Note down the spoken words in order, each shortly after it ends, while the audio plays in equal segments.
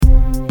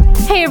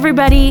Hey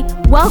everybody,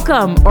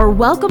 welcome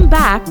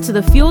back to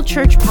the Fuel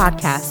Church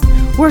podcast.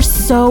 We're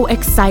so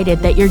excited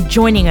that you're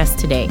joining us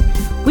today.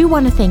 We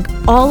want to thank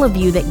all of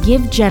you that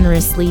give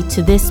generously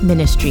to this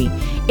ministry.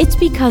 It's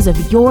because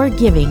of your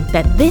giving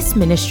that this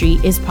ministry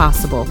is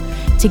possible.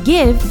 To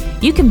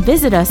give, you can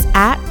visit us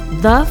at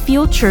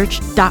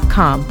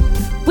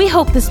thefuelchurch.com. We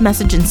hope this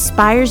message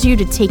inspires you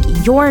to take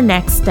your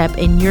next step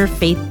in your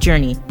faith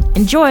journey.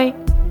 Enjoy.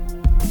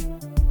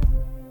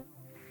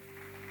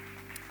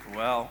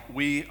 Well,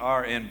 we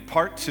are in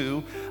part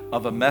 2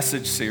 of a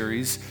message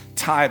series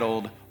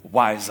titled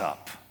Wise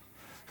Up.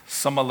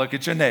 Someone look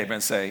at your neighbor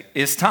and say,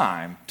 it's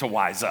time to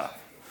wise up.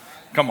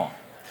 Come on.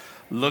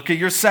 Look at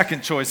your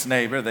second choice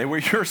neighbor. They were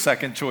your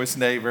second choice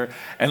neighbor.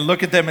 And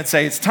look at them and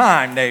say, it's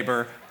time,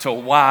 neighbor, to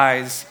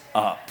wise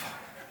up.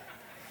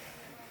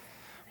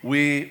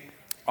 We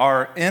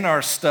are in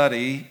our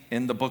study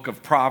in the book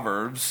of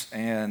Proverbs,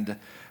 and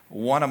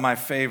one of my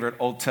favorite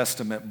Old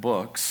Testament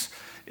books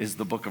is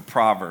the book of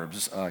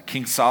Proverbs.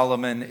 King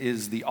Solomon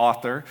is the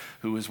author,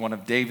 who is one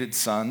of David's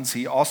sons.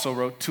 He also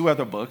wrote 2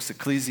 other books,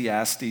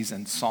 Ecclesiastes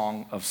and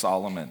Song of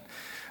Solomon.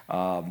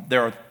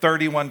 There are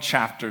 31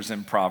 chapters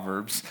in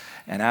Proverbs,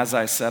 and as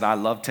I said, I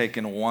love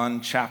taking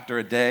 1 chapter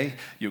a day.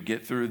 You'll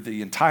get through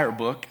the entire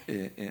book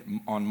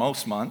on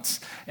most months,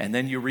 and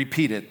then you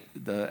repeat it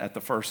at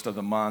the first of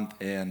the month,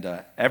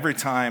 and every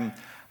time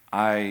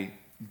I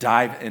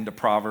dive into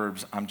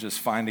Proverbs, I'm just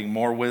finding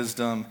more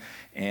wisdom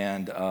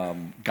and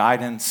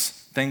guidance,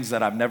 things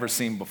that I've never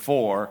seen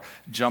before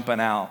jumping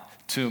out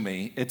to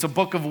me. It's a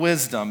book of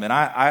wisdom, and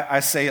I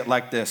say it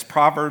like this.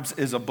 Proverbs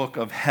is a book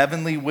of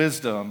heavenly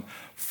wisdom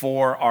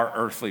for our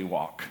earthly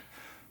walk.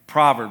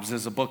 Proverbs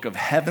is a book of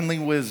heavenly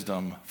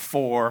wisdom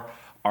for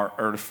our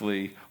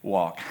earthly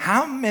walk.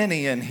 How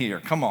many in here,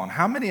 come on,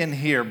 how many in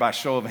here by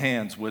show of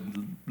hands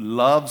would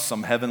love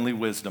some heavenly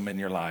wisdom in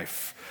your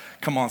life?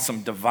 Come on,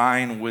 some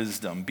divine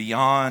wisdom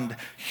beyond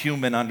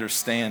human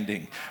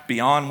understanding,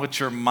 beyond what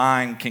your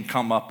mind can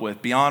come up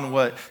with, beyond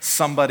what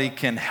somebody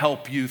can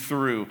help you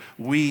through.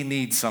 We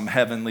need some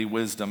heavenly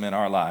wisdom in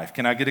our life.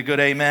 Can I get a good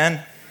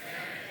amen?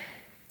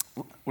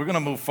 We're going to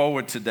move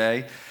forward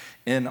today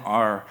in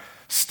our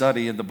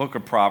study in the book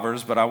of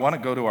Proverbs, but I want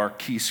to go to our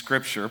key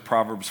scripture,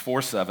 Proverbs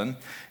 4:7.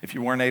 If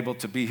you weren't able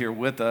to be here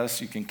with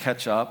us, you can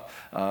catch up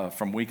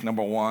from week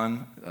number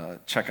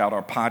 1. Check out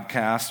our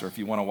podcast, or if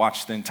you want to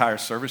watch the entire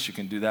service, you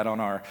can do that on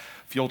our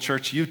Fuel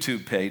Church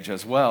YouTube page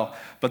as well.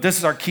 But this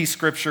is our key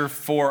scripture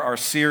for our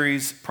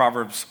series.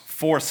 Proverbs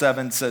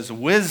 4:7 says,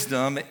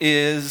 wisdom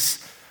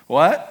is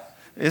what?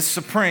 Is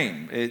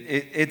supreme.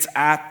 It's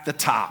at the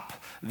top.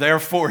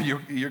 Therefore,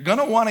 you're going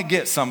to want to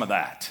get some of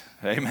that.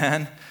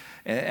 Amen.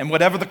 And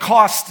whatever the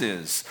cost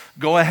is,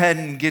 go ahead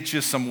and get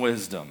you some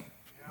wisdom.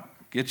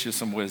 Get you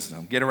some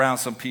wisdom. Get around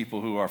some people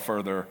who are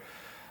further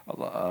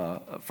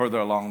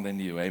along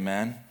than you.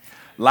 Amen.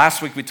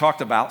 Last week we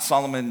talked about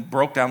Solomon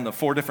broke down the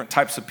 4 different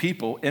types of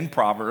people in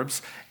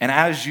Proverbs. And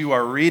as you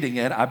are reading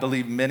it, I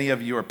believe many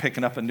of you are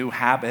picking up a new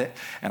habit.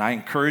 And I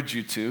encourage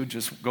you to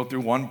just go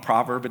through 1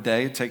 proverb a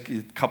day. Take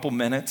a couple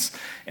minutes.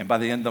 And by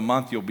the end of the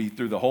month, you'll be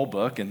through the whole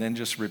book. And then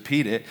just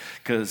repeat it.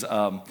 Because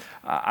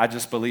I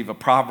just believe a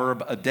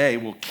proverb a day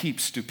will keep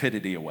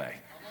stupidity away.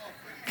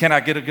 Can I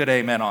get a good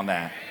amen on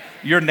that?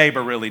 Your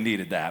neighbor really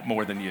needed that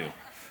more than you.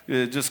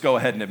 Just go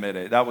ahead and admit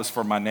it. That was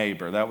for my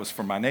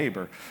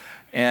neighbor.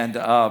 And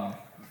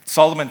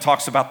Solomon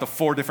talks about the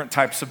 4 different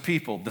types of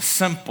people. The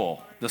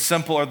simple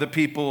are the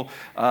people,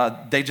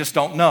 they just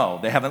don't know.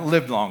 They haven't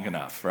lived long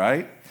enough,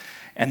 right?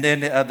 And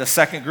then the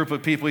second group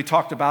of people he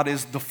talked about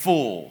is the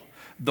fool.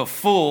 The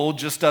fool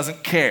just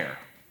doesn't care.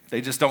 They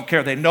just don't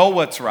care. They know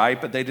what's right,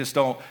 but they just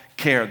don't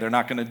care. They're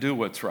not going to do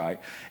what's right.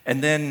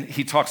 And then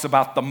he talks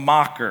about the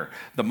mocker.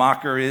 The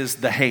mocker is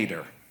the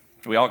hater.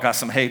 We all got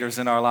some haters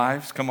in our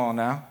lives. Come on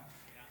now.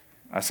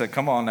 I said,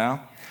 come on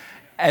now.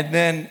 And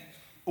then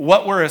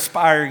what we're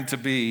aspiring to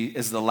be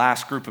is the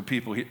last group of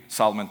people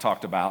Solomon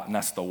talked about, and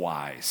that's the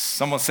wise.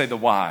 Someone say the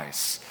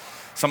wise.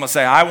 Someone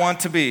say, I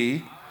want to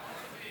be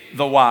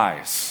the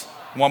wise.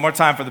 One more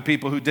time for the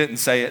people who didn't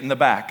say it in the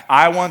back.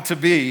 I want to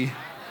be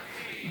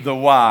the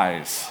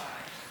wise.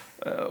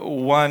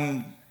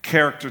 One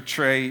character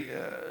trait,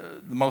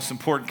 the most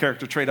important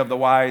character trait of the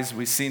wise,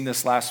 we've seen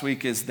this last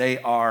week, is they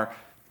are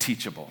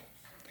teachable.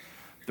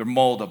 They're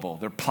moldable.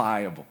 They're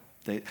pliable.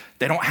 They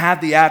don't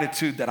have the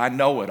attitude that I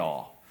know it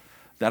all,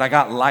 that I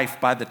got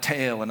life by the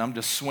tail and I'm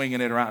just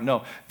swinging it around.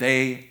 No,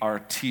 they are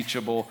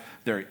teachable.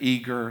 They're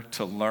eager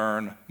to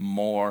learn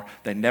more.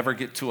 They never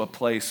get to a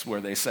place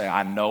where they say,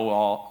 I know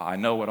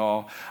it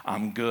all,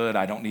 I'm good,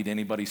 I don't need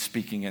anybody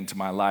speaking into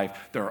my life.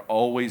 They're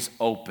always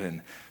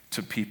open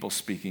to people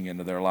speaking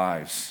into their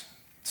lives.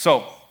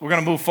 So we're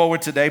going to move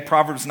forward today.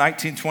 Proverbs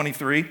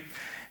 19:23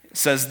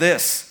 says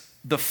this,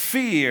 the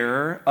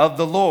fear of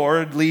the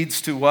Lord leads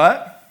to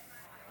what?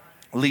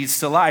 Leads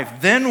to life.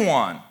 Then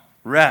one,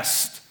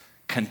 rest,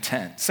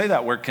 content. Say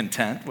that word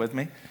content with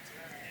me.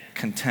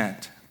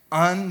 Content.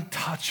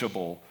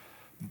 Untouchable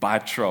by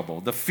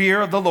trouble. The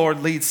fear of the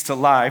Lord leads to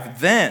life.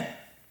 Then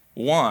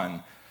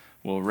one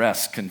will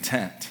rest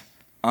content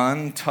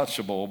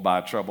untouchable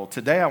by trouble.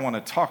 Today I want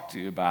to talk to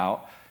you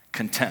about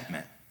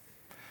contentment.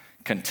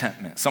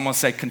 Contentment. Someone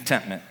say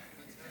contentment.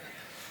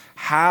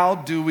 How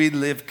do we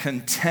live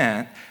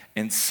content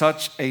in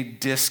such a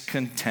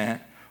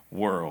discontent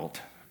world?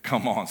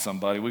 Come on,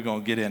 somebody. We're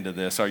going to get into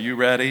this. Are you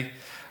ready?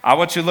 I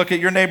want you to look at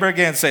your neighbor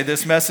again and say,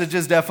 this message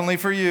is definitely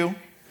for you.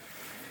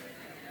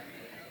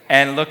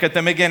 And look at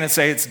them again and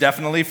say, it's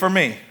definitely for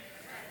me.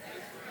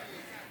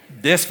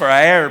 This for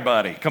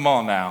everybody. Come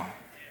on now.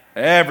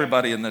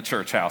 Everybody in the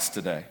church house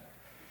today.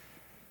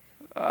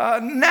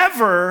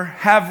 Never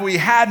have we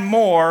had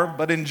more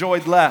but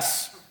enjoyed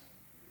less.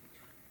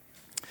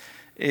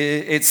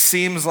 It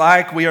seems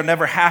like we are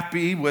never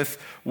happy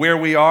with where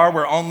we are.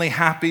 We're only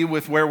happy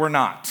with where we're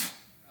not.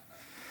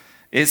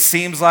 It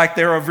seems like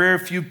there are very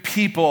few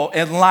people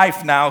in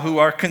life now who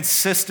are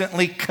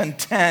consistently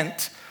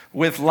content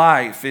with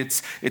life.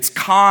 It's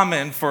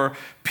common for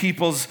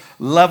people's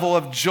level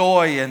of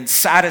joy and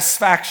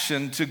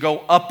satisfaction to go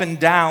up and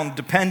down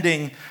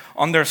depending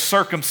on their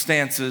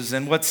circumstances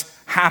and what's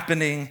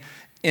happening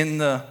in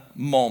the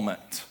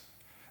moment.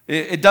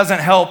 It doesn't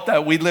help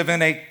that we live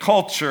in a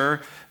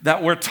culture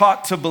that we're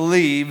taught to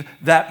believe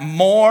that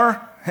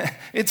more,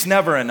 it's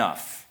never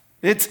enough.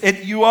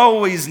 You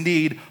always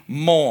need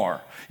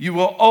more. You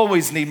will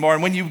always need more.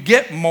 And when you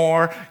get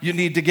more, you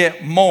need to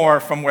get more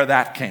from where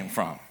that came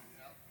from.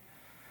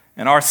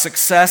 And our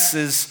success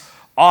is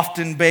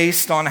often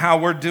based on how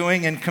we're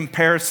doing in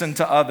comparison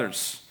to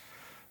others.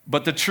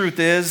 But the truth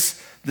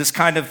is, this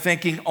kind of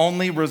thinking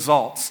only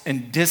results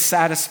in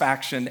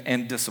dissatisfaction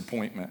and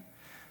disappointment.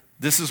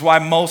 This is why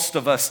most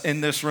of us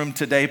in this room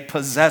today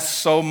possess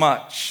so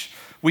much.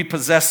 We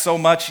possess so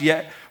much,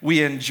 yet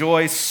we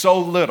enjoy so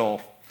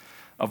little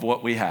of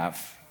what we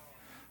have.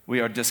 We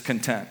are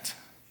discontent.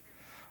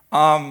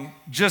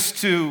 Just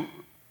to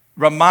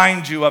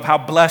remind you of how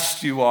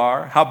blessed you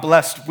are, how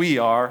blessed we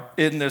are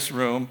in this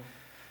room,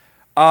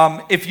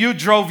 if you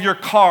drove your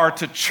car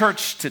to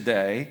church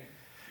today,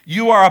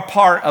 you are a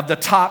part of the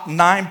top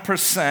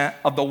 9%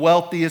 of the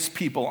wealthiest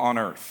people on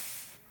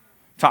earth.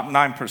 Top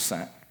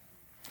 9%.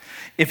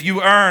 If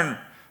you earn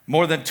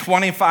more than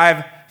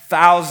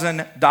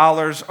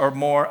 $25,000 or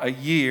more a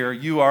year,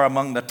 you are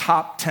among the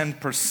top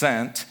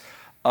 10%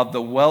 of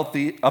the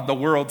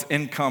world's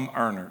income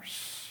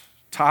earners.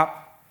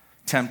 Top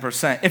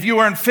 10%. If you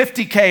earn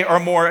 $50K or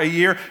more a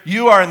year,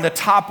 you are in the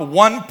top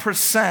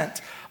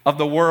 1% of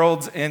the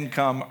world's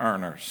income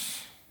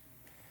earners.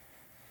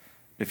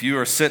 If you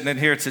are sitting in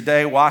here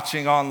today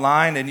watching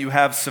online and you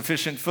have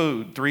sufficient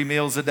food, 3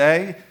 meals a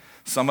day,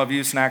 some of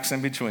you snacks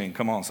in between.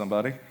 Come on,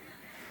 somebody.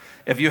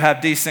 If you have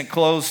decent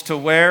clothes to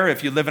wear,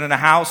 if you live in a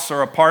house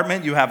or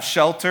apartment, you have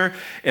shelter,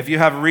 if you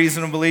have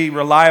reasonably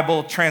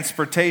reliable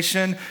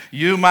transportation,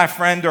 you, my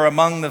friend, are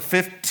among the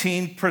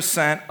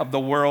 15% of the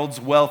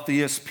world's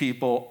wealthiest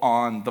people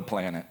on the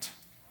planet.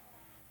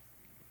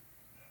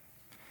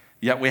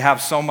 Yet we have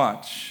so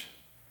much.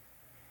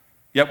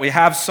 Yet we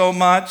have so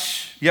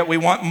much, yet we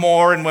want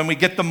more, and when we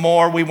get the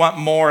more, we want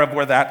more of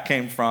where that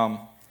came from.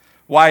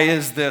 Why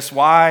is this?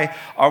 Why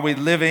are we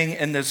living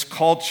in this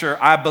culture?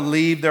 I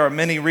believe there are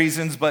many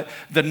reasons, but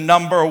the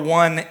number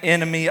one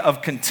enemy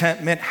of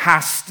contentment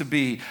has to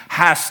be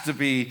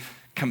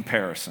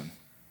comparison.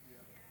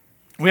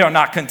 We are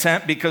not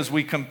content because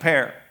we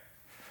compare.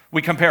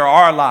 We compare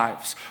our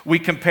lives. We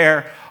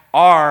compare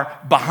our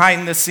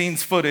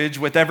behind-the-scenes footage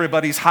with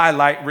everybody's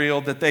highlight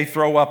reel that they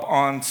throw up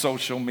on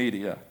social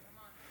media.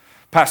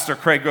 Pastor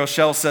Craig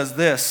Groeschel says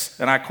this,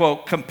 and I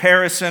quote,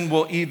 "Comparison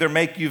will either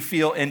make you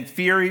feel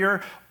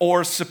inferior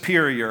or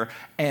superior,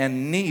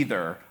 and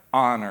neither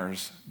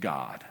honors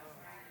God."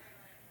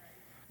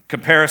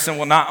 Comparison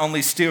will not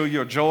only steal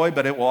your joy,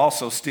 but it will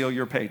also steal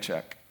your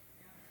paycheck.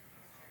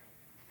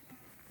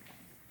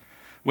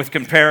 With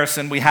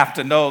comparison, we have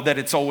to know that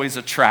it's always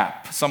a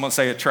trap. Someone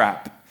say a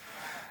trap.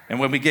 And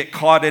when we get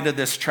caught into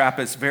this trap,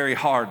 it's very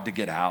hard to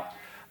get out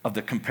of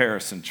the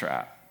comparison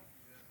trap.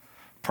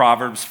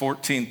 Proverbs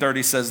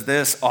 14:30 says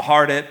this, "A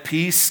heart at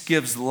peace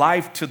gives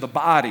life to the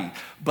body,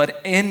 but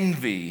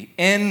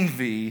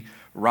envy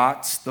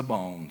rots the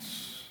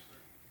bones."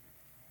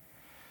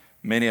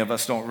 Many of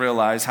us don't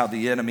realize how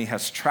the enemy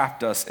has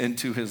trapped us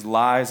into his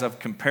lies of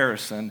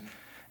comparison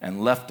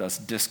and left us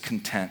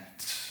discontent.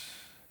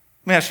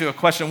 Let me ask you a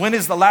question. When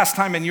is the last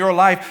time in your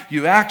life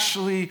you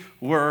actually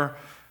were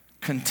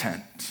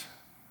content?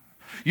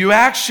 You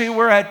actually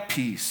were at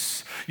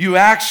peace. You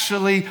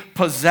actually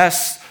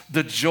possessed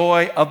the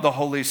joy of the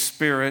Holy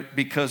Spirit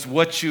because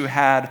what you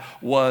had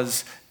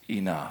was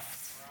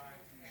enough.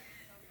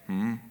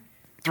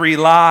 3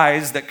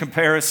 lies that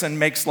comparison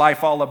makes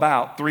life all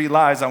about. 3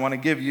 lies I want to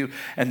give you,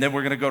 and then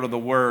we're going to go to the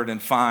Word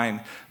and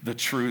find the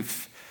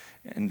truth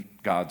in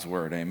God's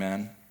Word.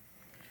 Amen.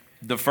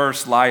 The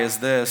first lie is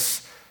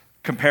this: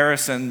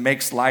 comparison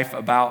makes life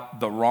about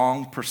the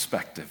wrong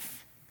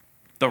perspective.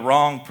 The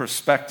wrong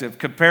perspective.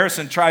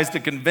 Comparison tries to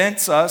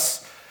convince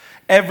us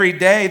every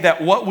day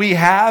that what we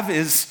have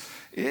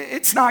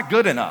it's not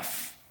good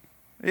enough.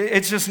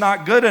 It's just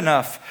not good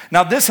enough.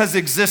 Now, this has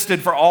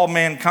existed for all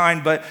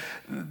mankind, but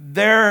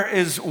there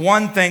is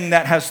one thing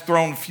that has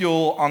thrown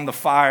fuel on the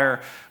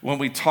fire when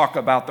we talk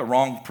about the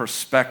wrong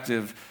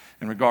perspective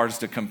in regards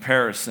to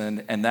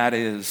comparison, and that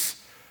is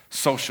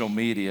social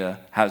media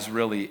has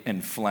really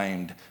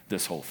inflamed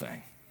this whole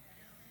thing.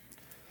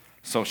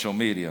 Social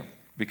media,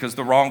 because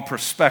the wrong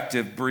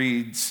perspective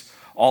breeds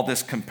all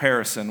this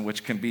comparison,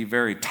 which can be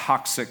very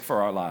toxic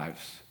for our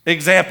lives.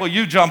 Example,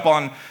 you jump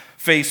on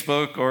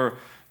Facebook or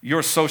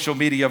your social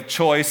media of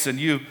choice and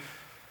you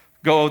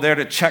go there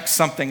to check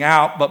something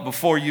out, but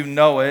before you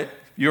know it,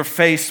 you're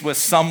faced with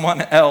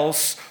someone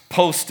else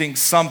posting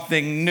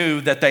something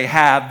new that they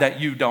have that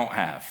you don't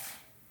have.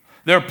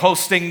 They're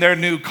posting their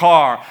new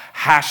car,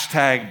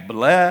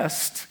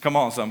 #blessed. Come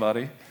on,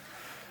 somebody.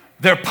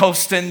 They're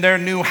posting their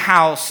new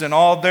house and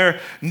all their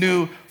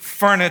new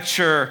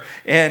furniture,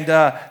 and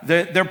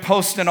they're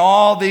posting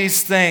all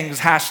these things,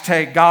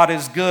 #God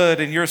is good,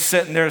 and you're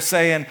sitting there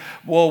saying,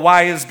 well,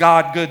 why is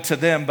God good to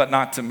them but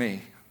not to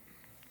me?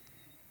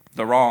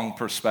 The wrong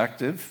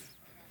perspective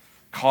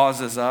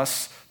causes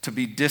us to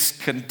be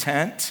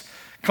discontent.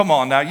 Come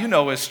on now, you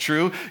know it's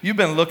true. You've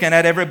been looking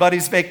at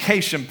everybody's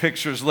vacation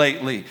pictures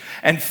lately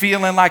and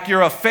feeling like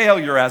you're a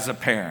failure as a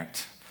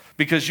parent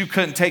because you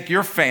couldn't take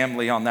your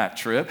family on that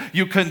trip.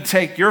 You couldn't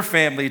take your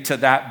family to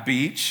that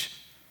beach.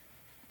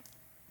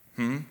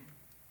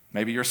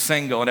 Maybe you're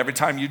single, and every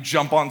time you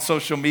jump on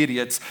social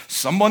media, it's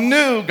someone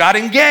new got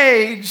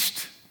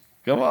engaged.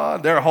 Come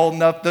on, they're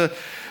holding up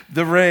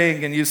the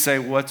ring, and you say,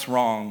 what's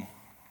wrong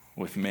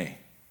with me?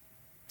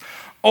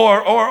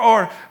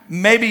 Or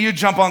maybe you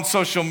jump on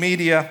social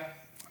media,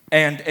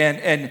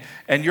 and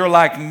you're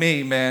like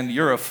me, man.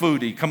 You're a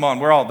foodie. Come on,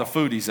 where all the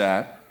foodies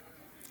at?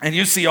 And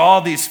you see all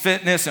these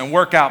fitness and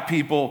workout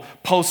people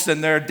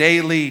posting their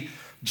daily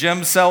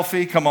gym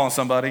selfie. Come on,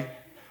 somebody.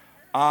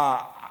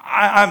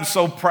 I'm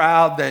so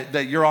proud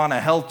that you're on a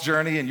health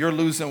journey and you're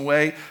losing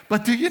weight,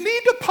 but do you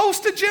need to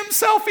post a gym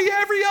selfie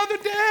every other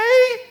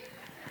day?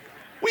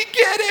 We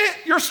get it.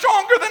 You're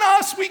stronger than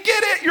us. We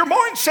get it. You're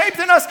more in shape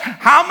than us.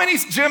 How many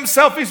gym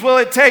selfies will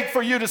it take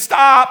for you to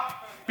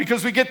stop?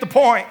 Because we get the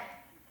point.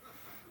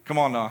 Come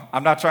on now.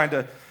 I'm not trying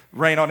to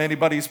rain on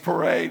anybody's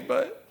parade,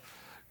 but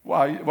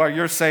while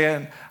you're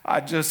saying, I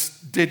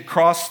just did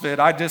CrossFit,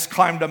 I just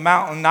climbed a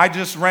mountain, I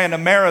just ran a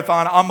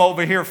marathon, I'm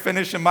over here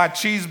finishing my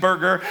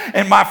cheeseburger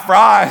and my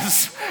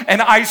fries,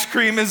 and ice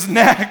cream is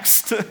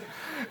next.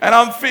 And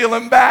I'm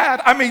feeling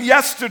bad. I mean,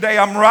 yesterday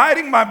I'm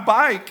riding my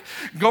bike,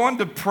 going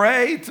to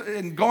pray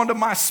and going to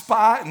my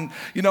spot. And,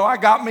 I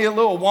got me a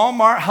little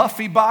Walmart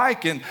Huffy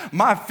bike and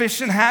my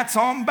fishing hat's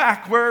on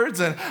backwards.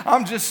 And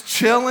I'm just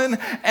chilling.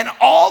 And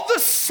all of a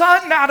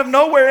sudden, out of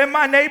nowhere in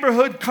my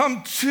neighborhood,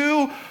 come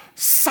two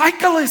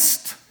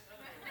cyclists.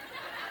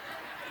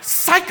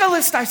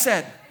 Cyclists, I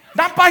said.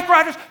 Not bike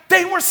riders.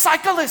 They were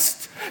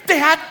cyclists. They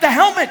had the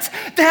helmets.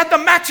 They had the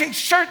matching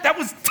shirt that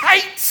was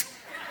tight.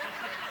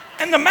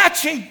 And the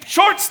matching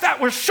shorts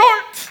that were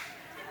short.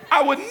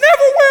 I would never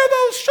wear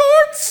those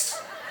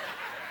shorts.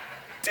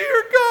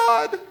 Dear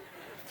God.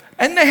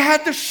 And they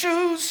had the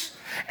shoes.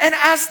 And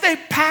as they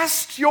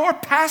passed your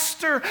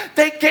pastor,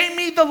 they gave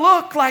me the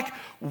look like,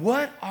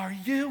 what are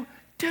you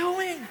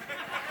doing?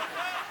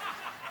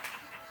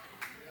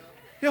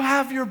 You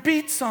have your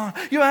beats on.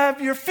 You have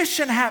your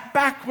fishing hat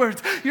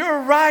backwards.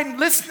 You're riding,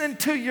 listening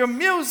to your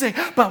music.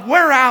 But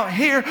we're out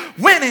here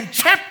winning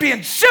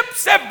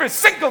championships every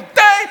single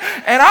day.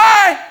 And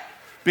I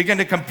begin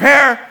to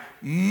compare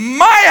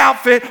my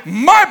outfit,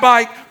 my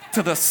bike,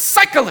 to the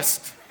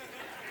cyclist.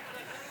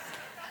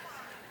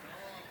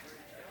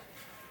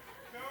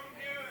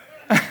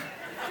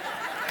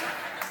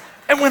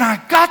 And when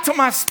I got to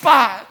my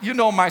spot, you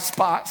know my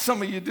spot,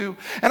 some of you do,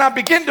 and I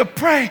began to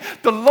pray,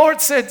 the Lord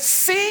said,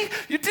 see,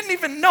 you didn't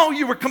even know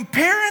you were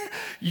comparing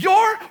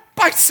your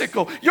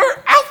bicycle,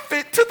 your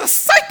outfit to the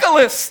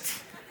cyclist.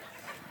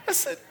 I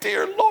said,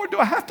 dear Lord, do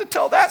I have to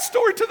tell that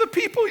story to the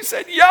people? He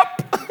said,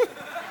 yep.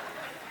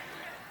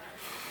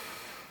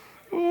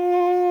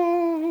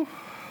 Ooh.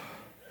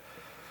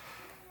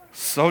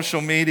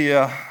 Social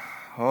media,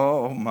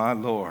 oh my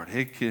Lord,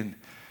 it can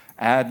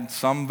add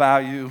some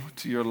value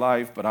to your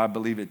life, but I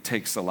believe it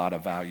takes a lot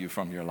of value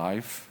from your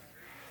life.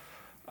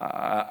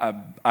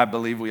 I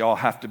believe we all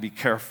have to be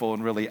careful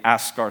and really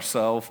ask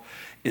ourselves,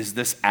 is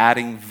this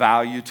adding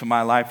value to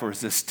my life or is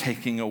this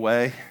taking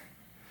away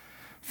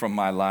from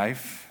my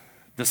life?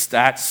 The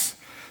stats,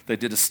 they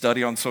did a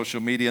study on social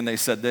media and they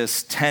said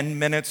this, 10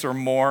 minutes or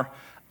more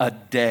a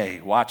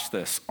day, watch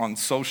this, on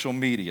social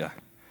media.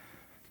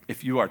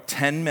 If you are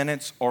 10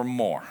 minutes or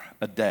more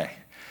a day,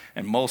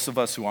 and most of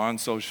us who are on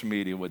social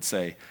media would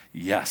say,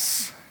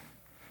 yes,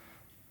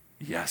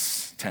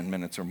 10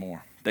 minutes or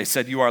more. They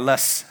said you are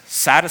less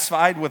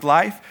satisfied with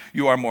life,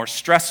 you are more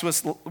stressed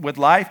with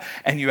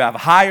life, and you have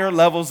higher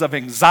levels of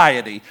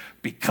anxiety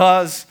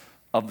because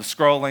of the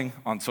scrolling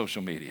on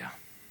social media.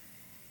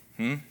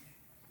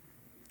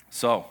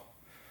 So,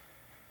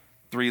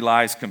 3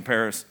 lies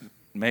comparison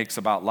makes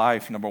about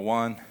life. Number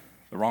 1,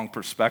 the wrong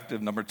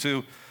perspective. Number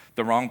 2,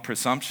 the wrong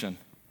presumption.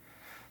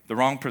 the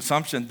wrong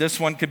presumption. This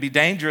one could be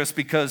dangerous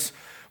because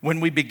when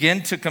we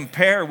begin to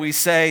compare, we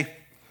say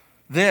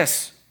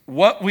this: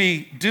 what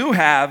we do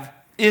have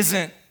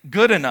isn't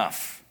good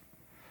enough.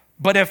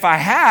 But if I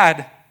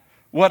had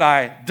what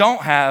I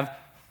don't have,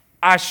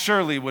 I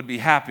surely would be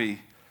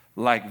happy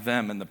like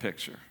them in the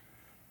picture.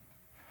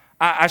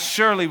 I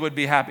surely would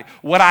be happy.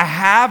 What I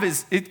have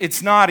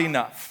it's not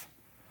enough.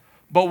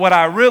 But what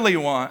I really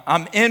want,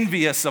 I'm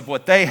envious of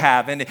what they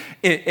have. And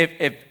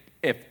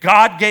if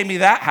God gave me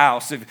that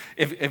house,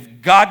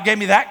 if God gave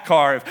me that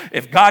car,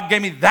 if God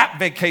gave me that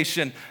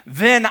vacation,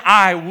 then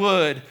I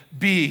would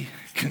be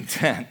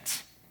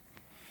content.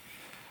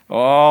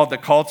 Oh, the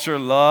culture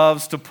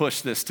loves to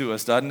push this to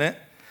us, doesn't it?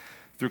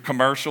 Through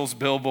commercials,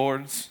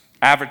 billboards,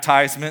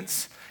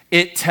 advertisements.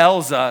 It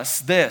tells us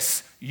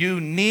this: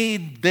 you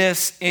need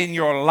this in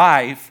your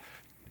life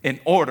in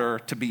order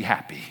to be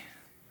happy.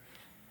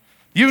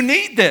 You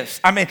need this.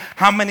 I mean,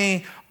 how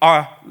many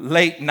are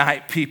late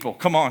night people?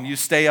 Come on, you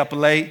stay up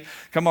late.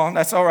 Come on,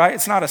 that's all right.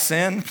 It's not a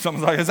sin.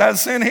 Someone's like, is that a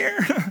sin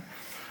here?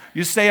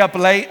 You stay up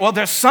late. Well,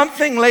 there's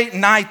something late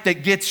night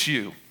that gets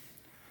you.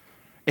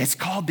 It's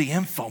called the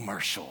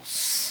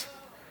infomercials.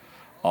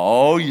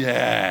 Oh,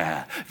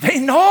 yeah. They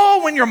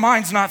know when your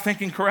mind's not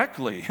thinking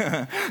correctly.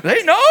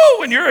 They know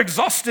when you're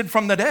exhausted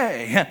from the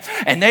day.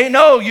 And they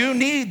know you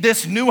need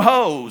this new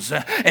hose.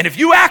 And if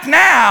you act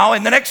now,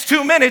 in the next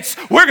 2 minutes,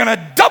 we're going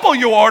to double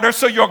your order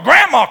so your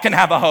grandma can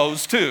have a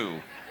hose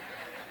too.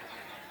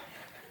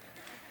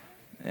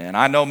 And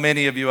I know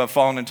many of you have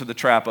fallen into the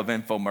trap of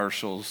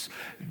infomercials.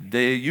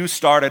 You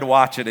started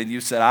watching and you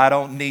said, I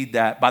don't need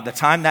that. By the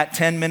time that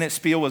 10-minute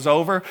spiel was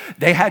over,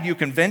 they had you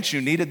convinced you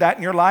needed that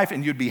in your life,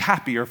 and you'd be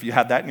happier if you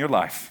had that in your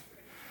life.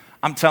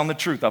 I'm telling the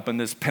truth up in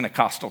this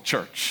Pentecostal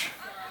church.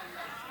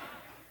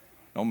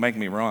 Don't make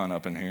me run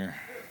up in here.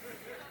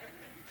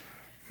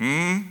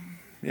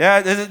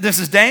 Yeah, this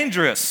is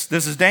dangerous.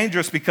 This is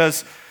dangerous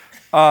because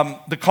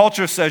the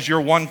culture says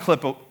you're one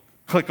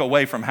click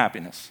away from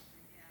happiness.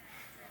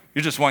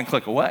 You're just one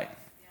click away.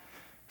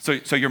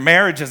 So your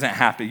marriage isn't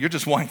happy. You're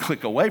just one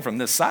click away from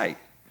this site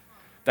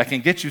that can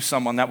get you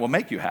someone that will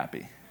make you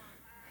happy.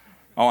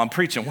 Oh, I'm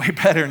preaching way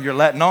better and you're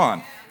letting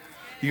on.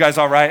 You guys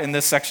all right in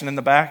this section in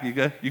the back? You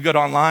good? You good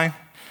online?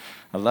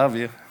 I love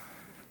you.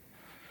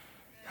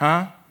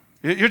 Huh?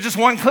 You're just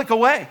one click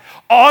away.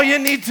 All you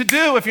need to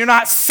do if you're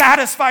not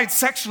satisfied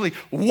sexually,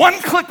 one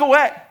click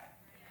away.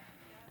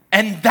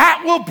 And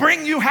that will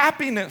bring you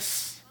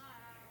happiness.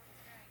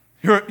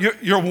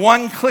 You're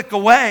one click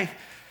away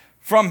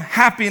from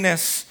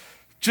happiness.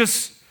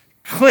 Just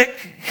click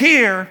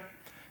here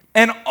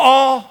and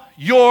all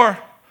your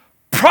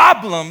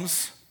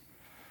problems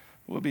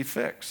will be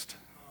fixed.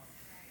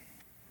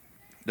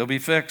 They'll be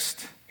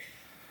fixed.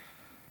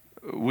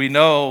 We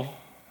know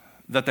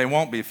that they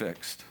won't be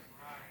fixed.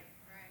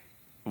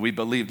 We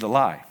believe the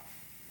lie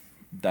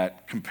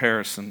that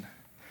comparison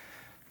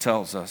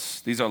tells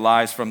us. These are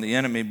lies from the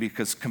enemy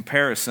because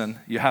comparison,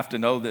 you have to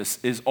know this,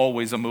 is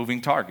always a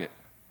moving target.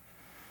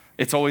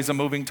 It's always a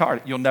moving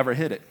target. You'll never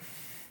hit it.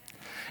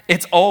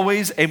 It's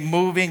always a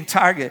moving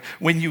target.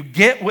 When you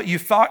get what you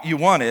thought you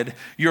wanted,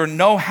 you're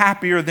no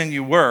happier than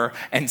you were,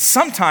 and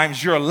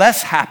sometimes you're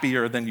less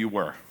happier than you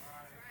were.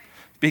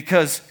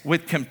 Because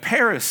with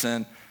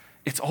comparison,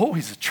 it's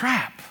always a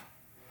trap.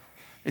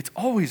 It's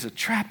always a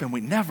trap, and we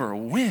never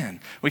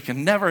win. We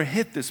can never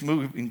hit this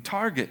moving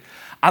target.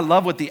 I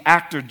love what the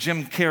actor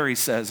Jim Carrey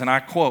says, and I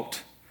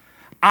quote,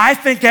 I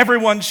think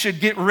everyone should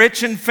get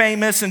rich and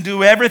famous and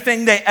do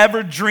everything they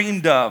ever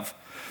dreamed of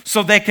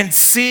so they can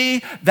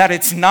see that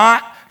it's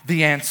not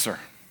the answer.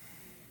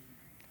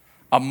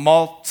 A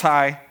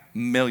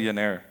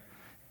multi-millionaire.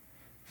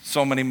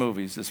 So many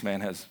movies this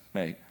man has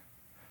made.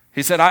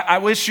 He said, I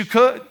wish you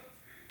could,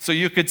 so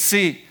you could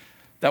see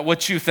that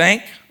what you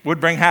think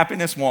would bring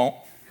happiness won't.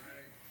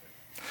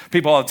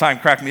 People all the time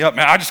crack me up,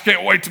 man, I just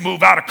can't wait to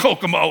move out of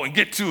Kokomo and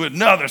get to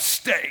another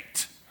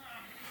state.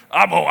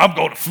 I'm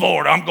going to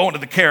Florida, I'm going to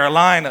the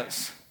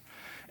Carolinas.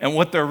 And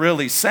what they're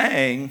really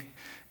saying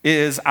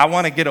is, I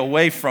want to get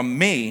away from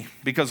me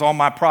because all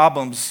my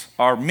problems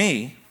are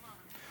me,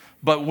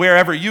 but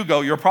wherever you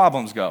go, your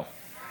problems go.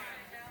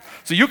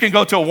 So you can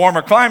go to a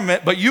warmer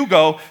climate, but you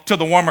go to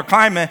the warmer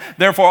climate,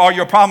 therefore all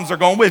your problems are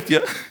going with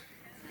you.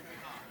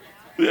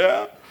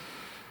 Yeah.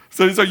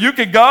 So you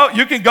can go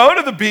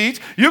to the beach,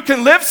 you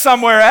can live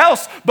somewhere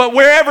else, but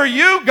wherever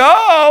you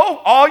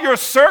go, all your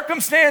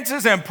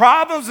circumstances and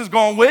problems is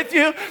going with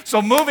you.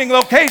 So moving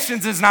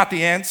locations is not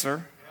the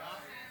answer.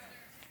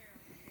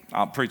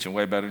 I'm preaching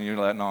way better than you're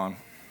letting on.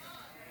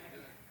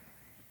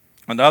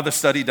 Another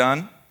study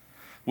done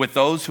with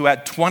those who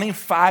had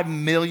 $25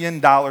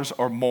 million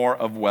or more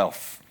of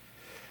wealth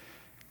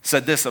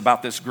said this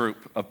about this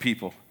group of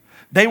people.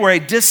 They were a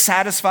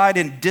dissatisfied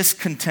and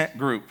discontent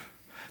group.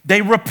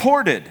 They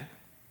reported,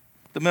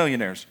 the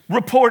millionaires,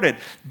 reported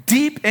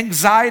deep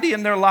anxiety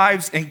in their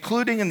lives,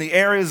 including in the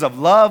areas of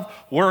love,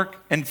 work,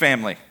 and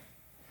family.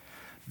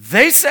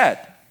 They said,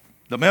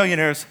 the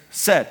millionaires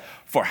said,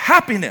 for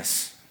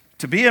happiness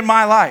to be in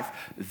my life,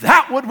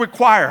 that would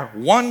require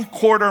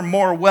 1/4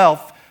 more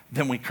wealth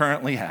than we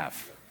currently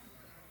have.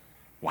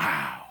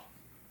 Wow.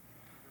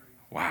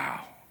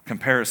 Wow.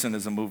 Comparison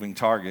is a moving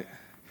target.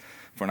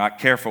 If we're not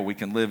careful, we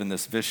can live in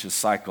this vicious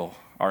cycle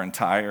our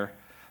entire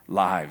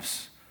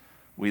lives.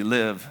 We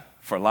live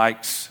for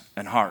likes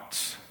and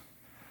hearts.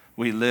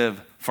 We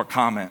live for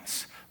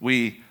comments.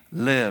 We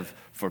live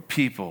for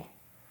people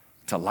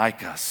to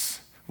like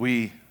us.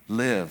 We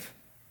live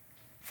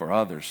for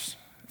others.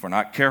 If we're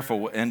not careful,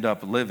 we'll end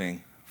up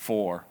living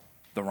for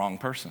the wrong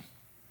person.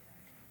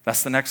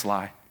 That's the next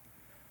lie.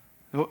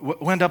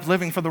 We'll end up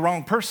living for the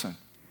wrong person,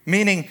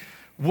 meaning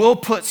we'll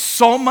put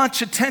so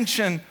much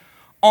attention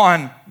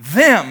on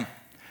them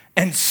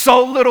and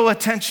so little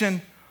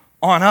attention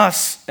on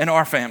us and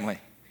our family.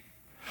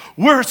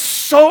 We're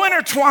so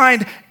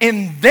intertwined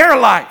in their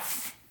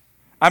life.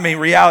 I mean,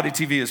 reality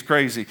TV is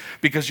crazy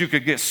because you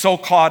could get so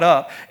caught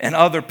up in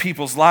other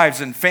people's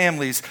lives and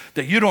families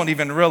that you don't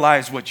even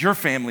realize what your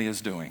family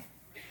is doing.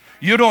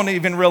 You don't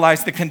even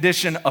realize the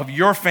condition of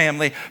your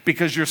family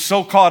because you're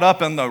so caught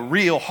up in the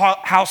real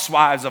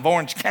housewives of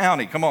Orange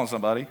County. Come on,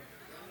 somebody.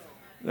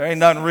 There ain't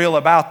nothing real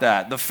about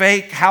that. The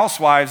fake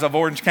housewives of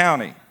Orange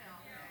County.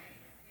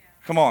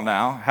 Come on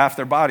now. Half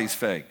their body's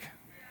fake.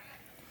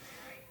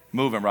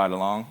 Moving right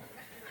along.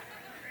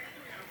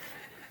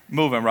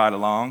 Moving right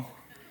along.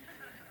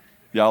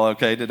 Y'all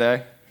okay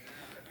today?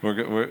 We're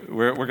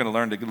going to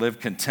learn to live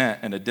content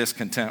in a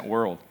discontent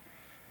world.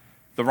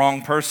 The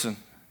wrong person.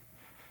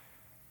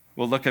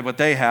 We'll look at what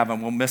they have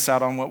and we'll miss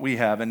out on what we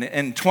have. And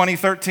in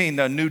 2013,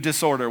 the new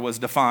disorder was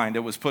defined.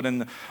 It was put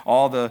in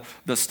all the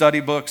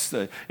study books.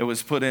 It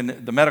was put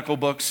in the medical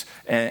books.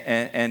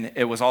 And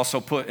it was also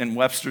put in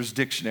Webster's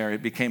dictionary.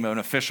 It became an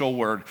official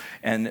word.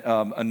 And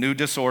a new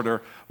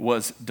disorder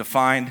was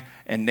defined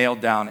and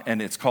nailed down.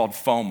 And it's called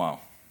FOMO.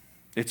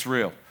 It's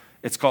real.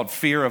 It's called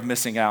fear of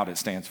missing out, it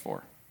stands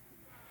for.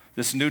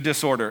 This new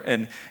disorder.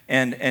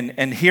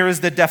 And here is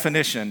the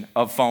definition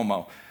of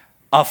FOMO.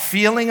 A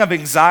feeling of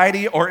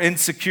anxiety or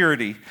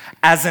insecurity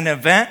as an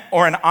event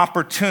or an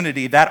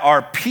opportunity that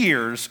our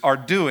peers are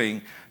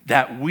doing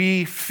that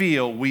we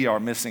feel we are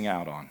missing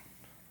out on.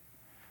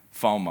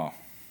 FOMO.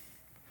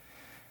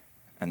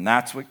 And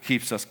that's what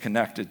keeps us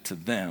connected to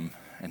them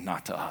and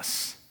not to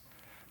us.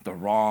 The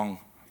wrong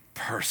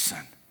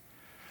person.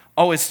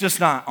 Oh, it's just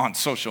not on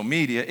social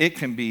media. It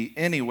can be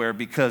anywhere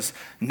because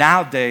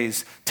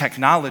nowadays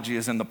technology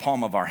is in the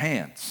palm of our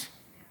hands.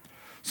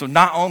 So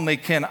not only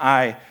can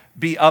I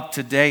be up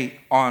to date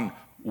on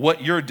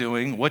what you're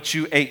doing, what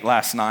you ate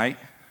last night,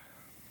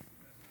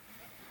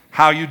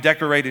 how you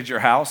decorated your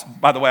house.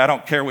 By the way, I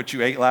don't care what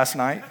you ate last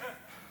night.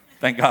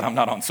 Thank God I'm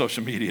not on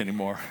social media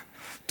anymore.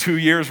 2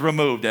 years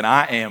removed and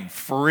I am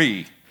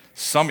free.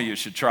 Some of you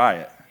should try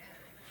it.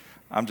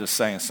 I'm just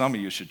saying some of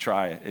you should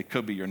try it. It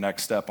could be your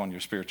next step on your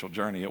spiritual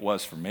journey. It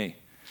was for me.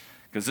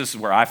 Because this is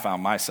where I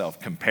found myself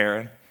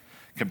comparing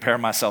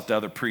myself to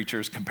other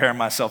preachers, comparing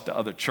myself to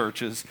other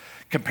churches,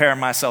 comparing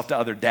myself to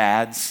other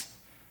dads.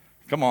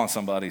 Come on,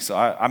 somebody. So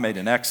I made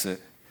an exit.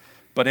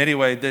 But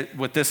anyway,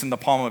 with this in the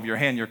palm of your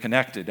hand, you're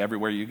connected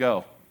everywhere you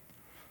go.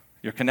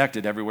 You're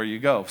connected everywhere you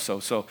go.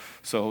 So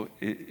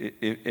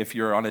if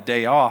you're on a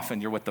day off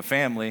and you're with the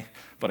family,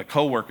 but a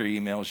coworker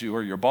emails you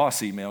or your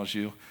boss emails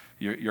you,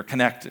 you're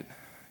connected.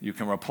 You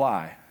can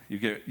reply. You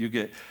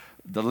get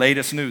the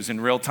latest news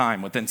in real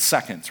time within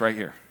seconds right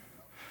here.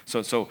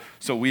 So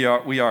we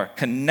are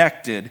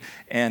connected,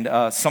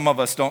 and some of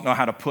us don't know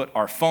how to put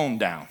our phone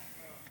down.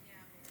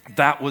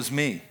 That was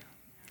me,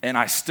 and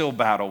I still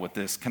battle with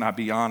this. Can I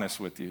be honest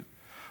with you?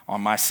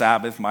 On my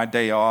Sabbath, my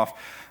day off,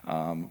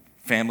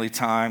 family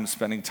time,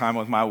 spending time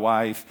with my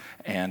wife,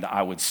 and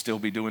I would still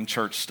be doing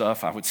church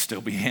stuff. I would still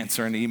be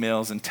answering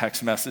emails and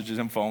text messages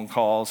and phone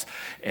calls.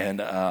 And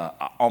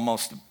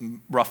almost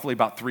roughly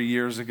about 3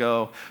 years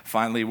ago,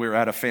 finally we were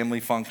at a family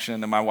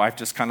function, and my wife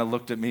just kind of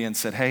looked at me and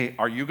said, "Hey,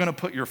 are you going to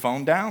put your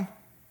phone down?"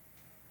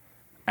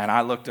 And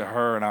I looked at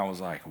her and I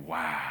was like,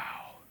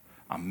 wow,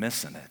 I'm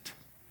missing it.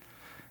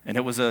 And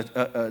it was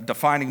a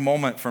defining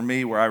moment for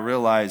me where I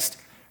realized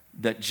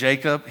that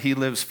Jacob, he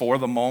lives for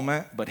the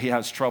moment, but he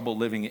has trouble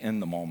living in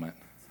the moment.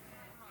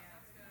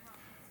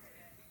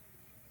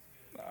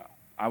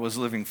 I was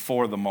living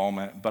for the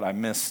moment, but I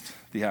missed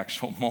the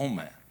actual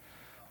moment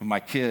with my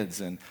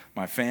kids and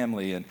my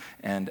family,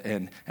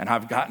 and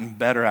I've gotten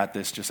better at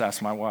this. Just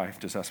ask my wife.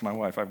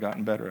 I've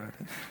gotten better at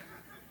it.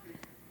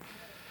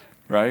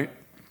 Right?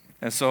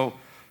 And so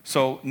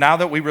now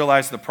that we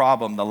realize the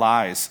problem, the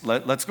lies,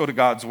 let's go to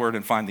God's word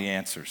and find the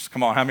answers.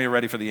 Come on, how many are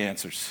ready for the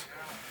answers?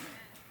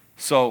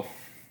 So,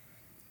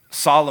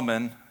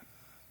 Solomon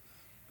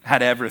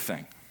had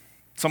everything.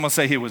 Someone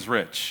say he was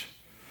rich.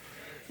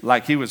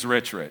 Like he was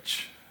rich.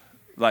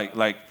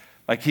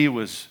 Like he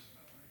was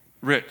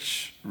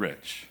rich.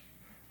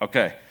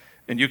 Okay,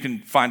 and you can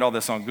find all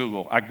this on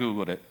Google. I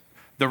Googled it.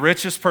 The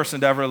richest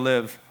person to ever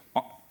live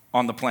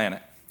on the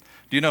planet.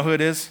 Do you know who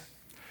it is?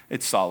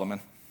 It's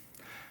Solomon.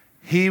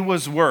 He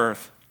was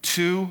worth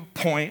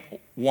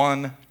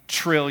 $2.1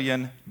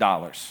 trillion.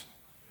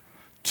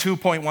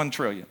 2.1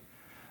 trillion.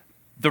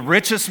 The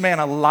richest man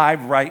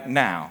alive right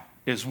now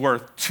is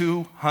worth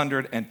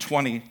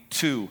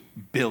 222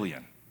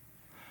 billion.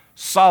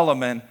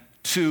 Solomon,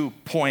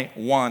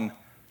 2.1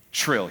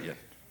 trillion.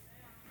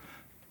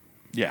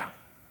 Yeah,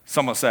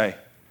 someone say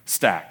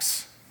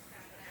stacks.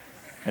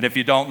 And if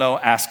you don't know,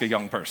 ask a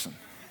young person.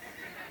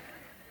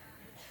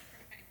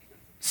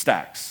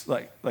 Stacks,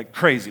 like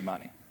crazy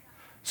money.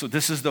 So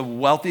this is the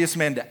wealthiest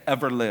man to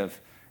ever live.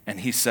 And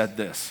he said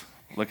this.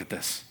 Look at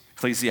this.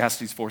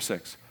 Ecclesiastes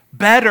 4:6.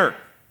 Better.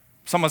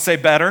 Someone say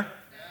better.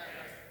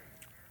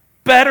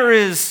 Better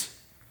is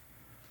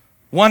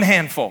one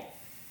handful.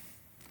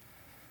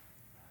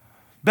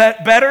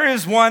 Better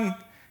is one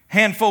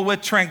handful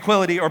with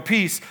tranquility or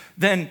peace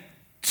than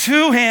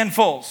two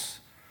handfuls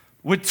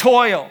with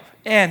toil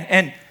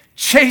and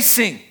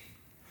chasing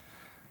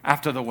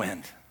after the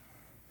wind.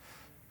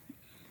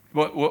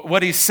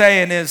 What he's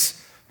saying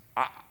is,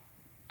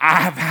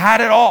 I've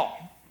had it all.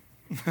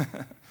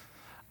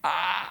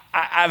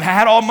 I've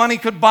had all money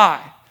could buy.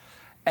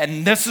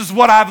 And this is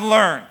what I've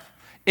learned.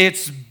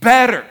 It's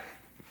better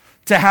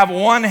to have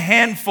one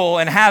handful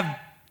and have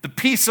the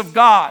peace of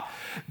God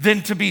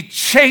than to be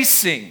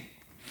chasing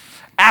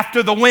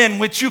after the wind,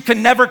 which you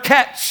can never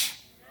catch.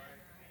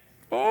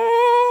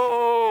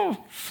 Oh,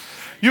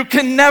 you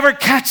can never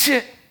catch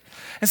it.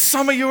 And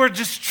some of you are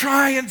just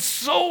trying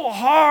so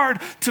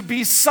hard to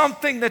be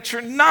something that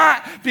you're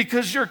not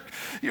because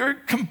you're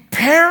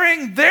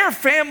comparing their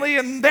family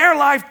and their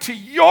life to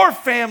your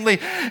family,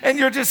 and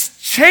you're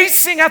just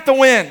chasing at the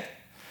wind,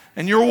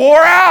 and you're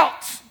wore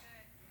out.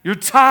 You're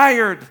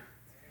tired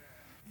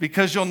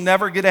because you'll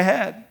never get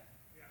ahead.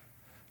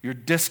 You're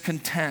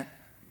discontent.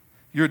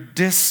 You're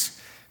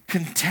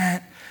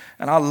discontent.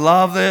 And I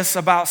love this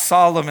about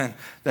Solomon,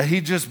 that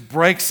he just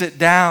breaks it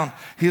down.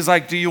 He's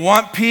like, do you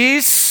want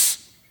peace?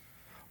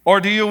 Or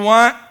do you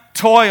want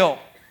toil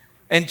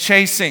and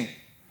chasing?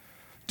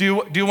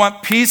 Do you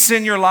want peace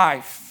in your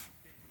life?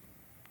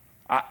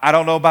 I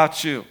don't know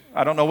about you.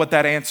 I don't know what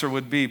that answer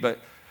would be, but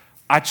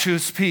I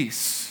choose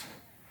peace.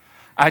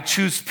 I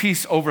choose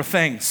peace over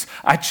things.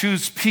 I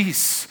choose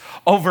peace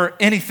over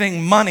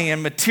anything money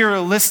and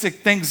materialistic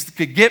things that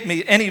could get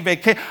me, any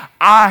vacation.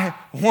 I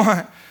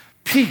want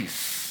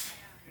peace.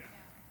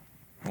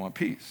 I want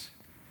peace.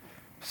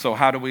 So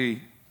how do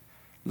we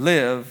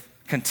live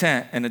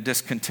content in a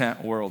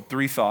discontent world?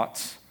 Three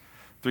thoughts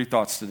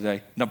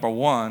today. Number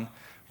one,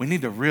 we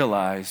need to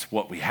realize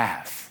what we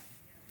have.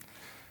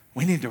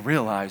 We need to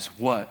realize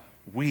what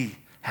we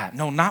have.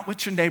 No, not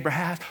what your neighbor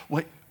has,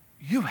 what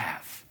you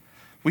have.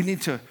 We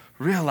need to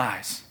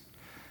realize.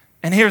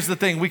 And here's the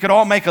thing, we could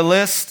all make a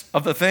list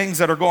of the things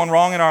that are going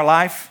wrong in our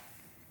life.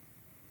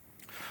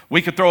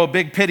 We could throw a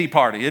big pity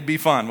party. It'd be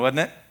fun,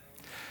 wouldn't it?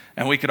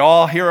 And we could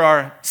all hear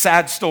our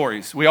sad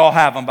stories. We all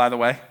have them, by the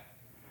way.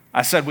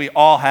 I said we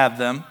all have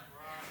them.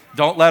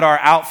 Don't let our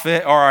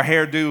outfit or our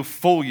hairdo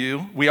fool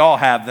you. We all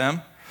have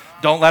them.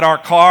 Don't let our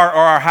car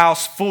or our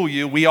house fool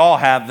you. We all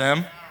have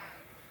them.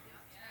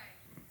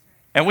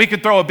 And we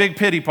could throw a big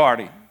pity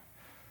party.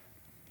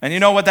 And you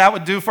know what that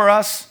would do for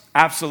us?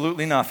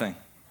 Absolutely nothing.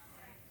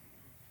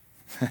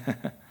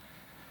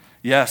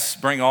 Yes,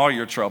 bring all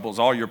your troubles,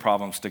 all your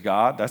problems to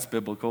God. That's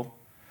biblical.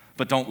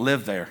 But don't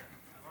live there.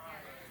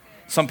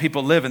 Some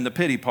people live in the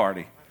pity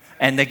party.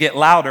 And they get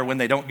louder when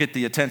they don't get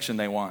the attention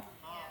they want.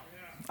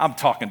 I'm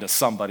talking to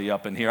somebody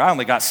up in here. I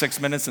only got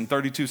 6 minutes and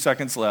 32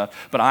 seconds left,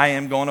 but I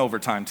am going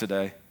overtime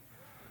today.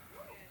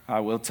 I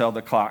will tell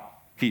the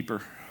clock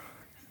keeper.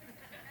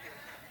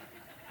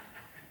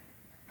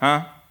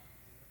 Huh?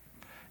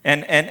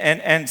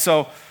 And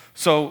so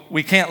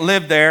we can't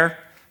live there.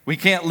 We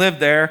can't live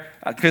there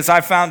because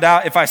I found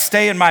out if I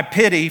stay in my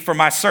pity for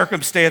my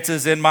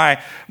circumstances and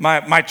my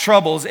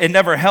troubles, it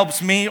never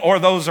helps me or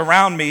those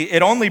around me.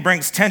 It only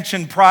brings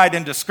tension, pride,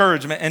 and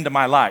discouragement into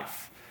my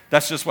life.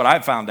 That's just what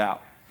I've found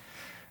out.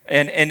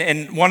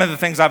 And one of the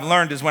things I've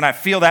learned is when I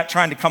feel that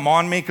trying to come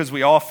on me, because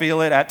we all feel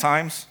it at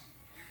times.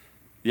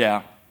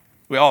 Yeah,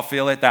 we all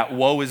feel it. That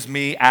woe is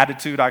me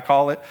attitude, I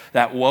call it.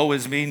 That woe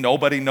is me.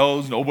 Nobody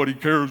knows. Nobody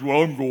cares what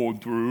I'm going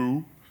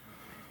through.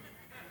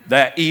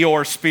 That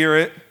Eeyore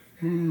spirit.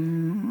 How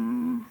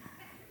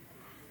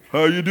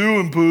you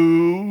doing,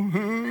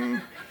 Pooh?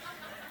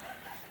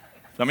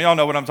 Some of y'all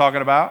know what I'm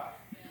talking about.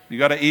 You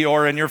got an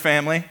Eeyore in your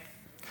family.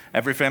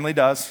 Every family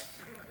does.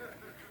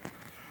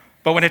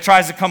 But when it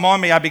tries to come on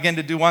me, I begin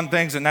to do one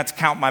thing, and that's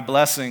count my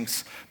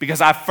blessings,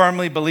 because I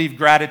firmly believe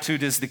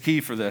gratitude is the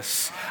key for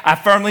this. I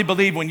firmly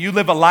believe when you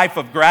live a life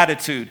of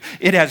gratitude,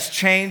 it has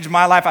changed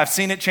my life. I've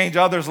seen it change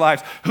others'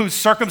 lives whose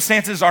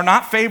circumstances are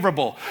not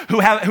favorable, who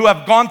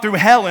have gone through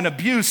hell and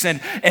abuse and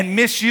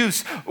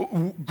misuse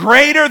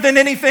greater than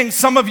anything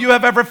some of you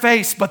have ever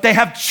faced, but they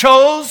have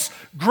chose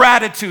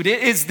gratitude.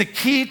 It is the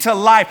key to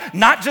life.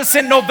 Not just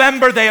in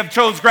November they have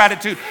chose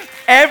gratitude.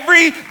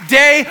 Every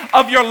day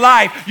of your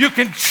life, you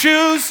can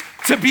choose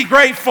to be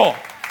grateful.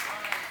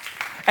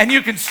 And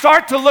you can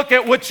start to look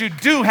at what you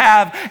do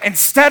have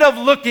instead of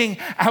looking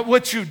at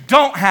what you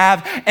don't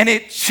have, and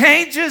it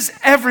changes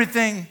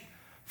everything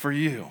for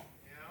you.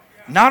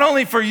 Not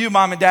only for you,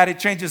 Mom and Dad, it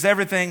changes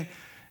everything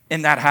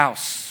in that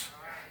house.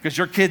 Because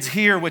your kids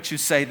hear what you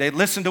say, they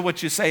listen to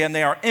what you say, and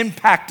they are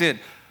impacted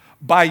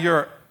by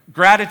your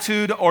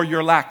gratitude or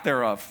your lack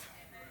thereof.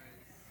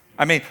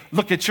 I mean,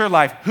 look at your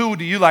life. Who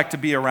do you like to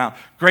be around?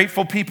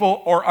 Grateful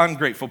people or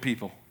ungrateful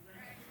people?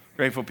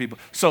 Grateful people.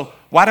 So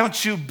why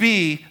don't you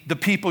be the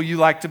people you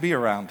like to be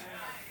around?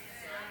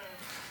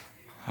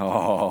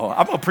 Oh,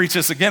 I'm going to preach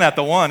this again at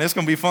the one. It's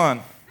going to be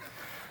fun.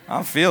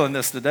 I'm feeling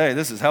this today.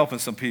 This is helping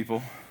some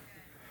people.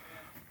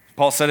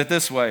 Paul said it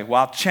this way,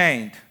 while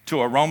chained to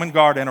a Roman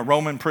guard in a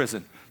Roman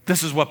prison.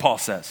 This is what Paul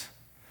says.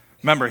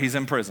 Remember, he's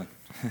in prison.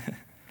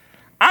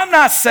 I'm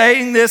not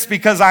saying this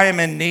because I am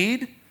in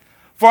need,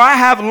 for I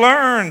have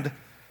learned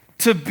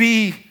to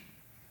be,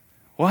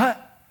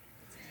 what?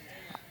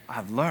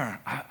 I've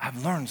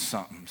learned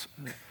something.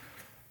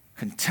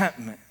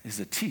 Contentment is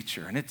a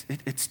teacher, and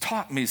it's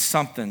taught me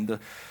something.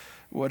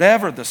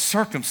 Whatever the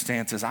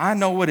circumstances, I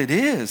know what it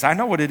is. I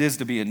know what it is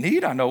to be in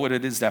need. I know what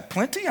it is to have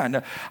plenty.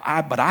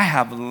 But I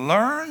have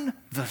learned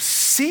the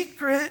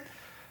secret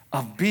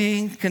of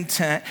being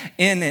content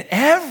in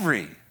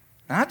every,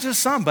 not just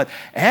some, but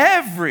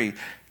every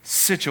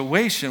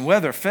situation,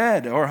 whether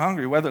fed or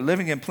hungry, whether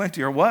living in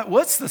plenty or what.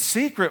 What's the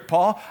secret,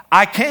 Paul?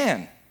 I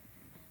can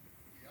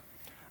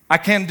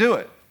do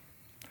it.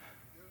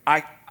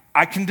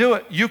 I can do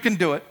it. You can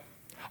do it.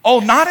 Oh,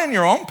 not in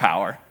your own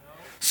power.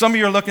 Some of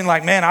you are looking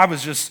like, man,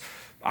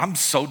 I'm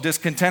so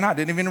discontent, I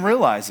didn't even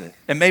realize it.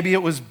 And maybe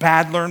it was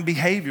bad learned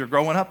behavior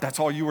growing up. That's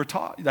all you were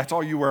taught. That's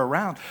all you were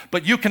around.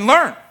 But you can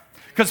learn.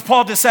 Because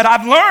Paul just said,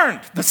 I've learned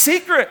the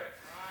secret.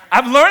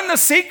 I've learned the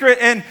secret,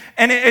 and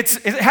it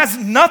has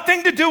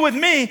nothing to do with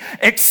me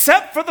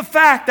except for the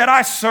fact that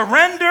I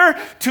surrender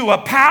to a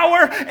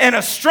power and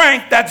a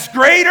strength that's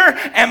greater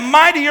and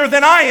mightier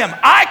than I am.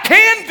 I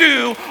can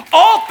do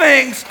all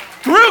things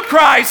through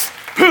Christ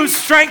who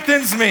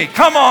strengthens me.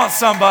 Come on,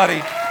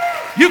 somebody.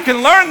 You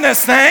can learn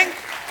this thing.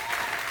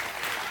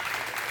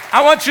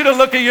 I want you to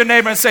look at your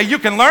neighbor and say, you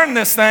can learn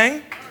this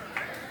thing.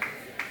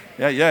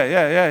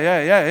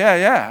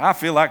 Yeah. I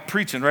feel like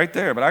preaching right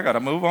there, but I got to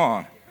move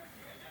on.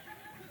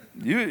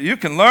 You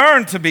can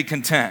learn to be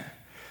content.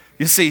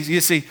 You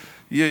see,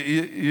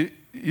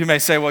 you may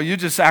say, well, you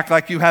just act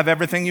like you have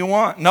everything you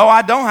want. No,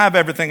 I don't have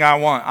everything I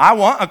want. I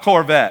want a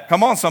Corvette.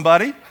 Come on,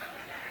 somebody.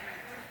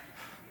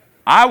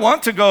 I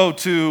want to go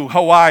to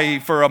Hawaii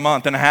for a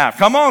month and a half.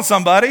 Come on,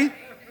 somebody.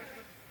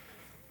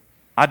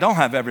 I don't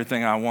have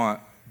everything I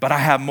want, but I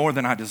have more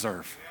than I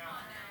deserve.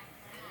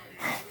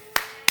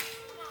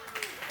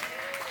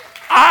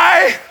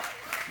 I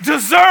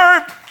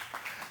deserved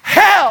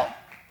hell.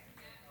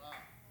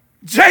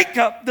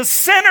 Jacob, the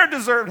sinner,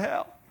 deserved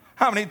hell.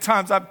 How many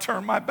times I've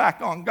turned my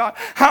back on God.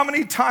 How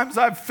many times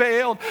I've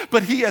failed,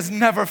 but he has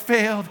never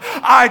failed.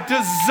 I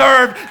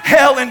deserved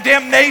hell and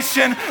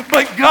damnation,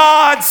 but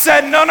God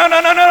said, no,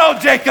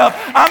 Jacob.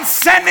 I'm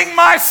sending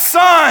my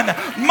son,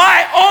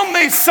 my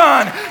only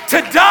son,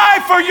 to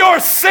die for your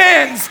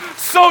sins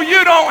so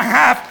you don't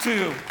have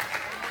to.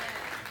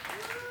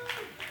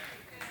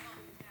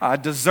 I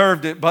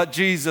deserved it, but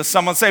Jesus.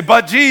 Someone say,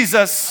 but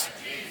Jesus.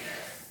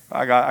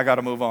 I got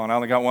to move on. I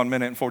only got 1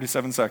 minute and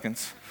 47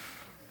 seconds.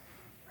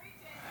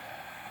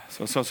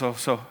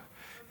 So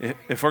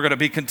if we're going to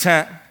be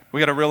content, we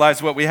got to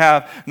realize what we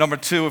have. Number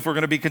 2, if we're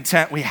going to be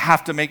content, we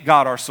have to make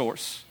God our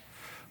source.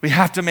 We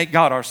have to make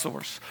God our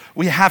source.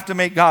 We have to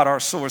make God our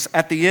source.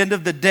 At the end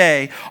of the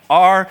day,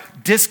 our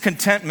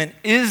discontentment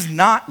is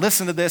not,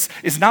 listen to this,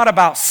 is not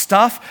about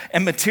stuff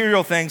and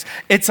material things.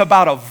 It's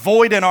about a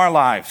void in our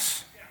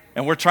lives,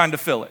 and we're trying to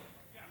fill it.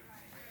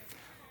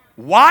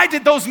 Why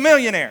did those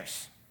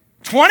millionaires,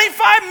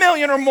 25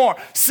 million or more,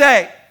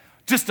 say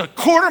just a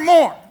quarter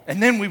more,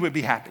 and then we would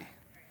be happy?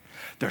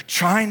 They're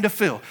trying to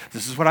fill.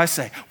 This is what I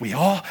say. We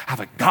all have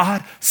a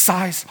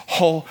God-sized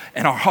hole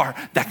in our heart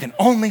that can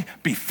only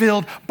be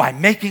filled by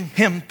making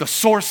him the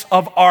source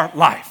of our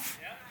life.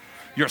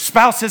 Your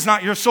spouse is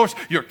not your source.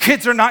 Your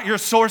kids are not your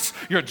source.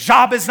 Your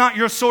job is not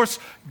your source.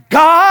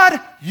 God,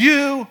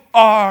 you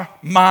are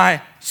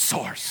my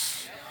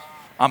source.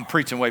 I'm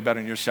preaching way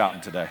better than you're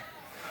shouting today.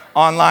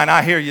 Online,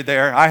 I hear you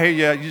there. I hear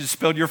you. You just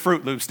spilled your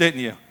Fruit Loops, didn't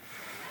you?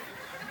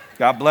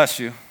 God bless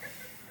you.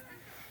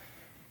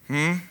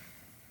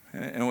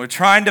 And we're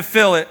trying to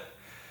fill it,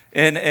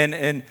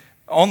 and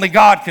only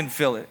God can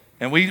fill it.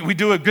 And we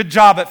do a good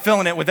job at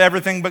filling it with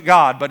everything but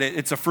God, but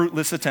it's a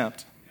fruitless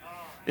attempt,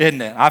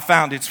 isn't it? I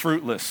found it's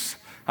fruitless.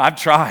 I've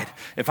tried.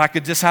 If I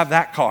could just have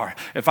that car,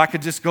 if I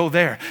could just go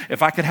there,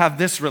 if I could have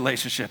this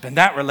relationship and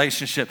that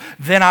relationship,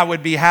 then I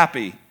would be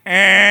happy.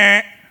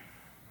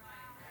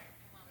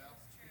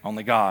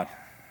 Only God.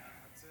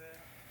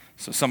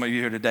 So some of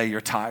you here today,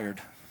 you're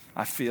tired.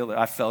 I feel it.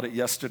 I felt it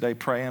yesterday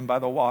praying by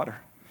the water.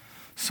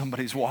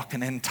 Somebody's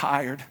walking in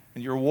tired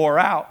and you're wore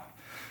out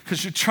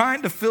because you're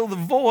trying to fill the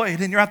void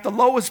and you're at the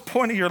lowest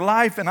point of your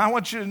life. And I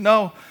want you to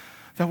know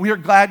that we are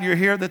glad you're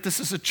here, that this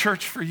is a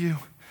church for you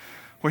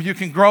where you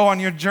can grow on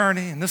your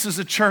journey. And this is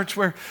a church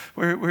where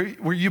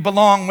you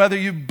belong, whether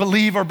you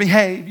believe or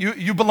behave.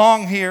 You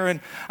belong here. And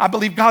I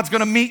believe God's going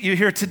to meet you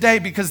here today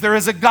because there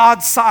is a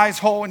God-sized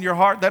hole in your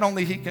heart that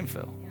only he can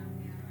fill.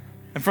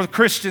 And for the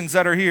Christians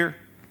that are here,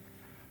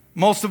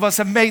 most of us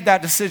have made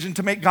that decision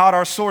to make God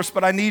our source,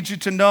 but I need you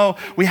to know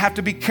we have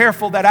to be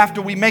careful that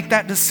after we make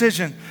that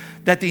decision,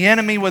 that the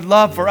enemy would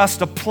love for us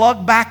to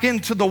plug back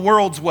into the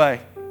world's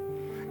way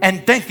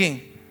and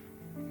thinking,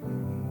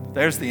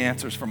 there's the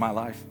answers for my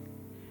life.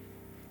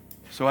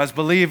 So as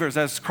believers,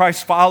 as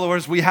Christ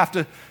followers, we have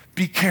to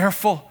be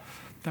careful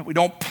that we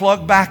don't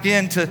plug back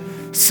into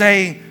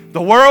saying,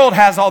 the world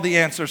has all the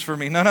answers for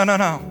me. No.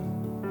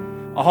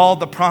 All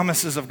the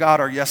promises of God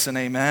are yes and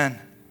amen.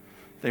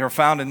 They are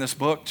found in this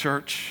book,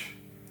 church.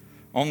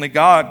 Only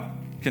God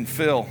can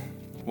fill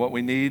what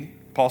we need.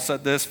 Paul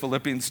said this,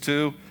 Philippians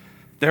 2.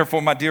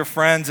 Therefore, my dear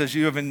friends, as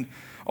you have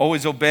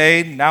always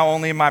obeyed, now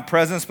only in my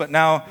presence, but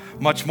now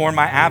much more in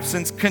my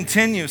absence,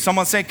 continue.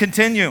 Someone say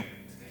continue.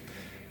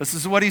 This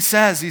is what he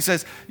says. He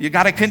says, you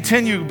got to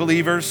continue,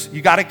 believers.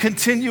 You got to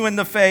continue in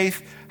the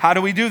faith. How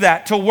do we do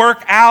that? To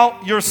work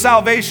out your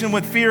salvation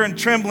with fear and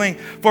trembling,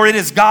 for it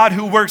is God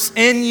who works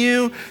in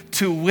you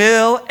to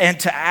will and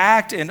to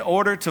act in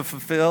order to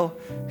fulfill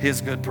his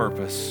good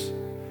purpose.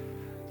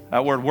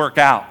 That word work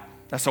out,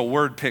 that's a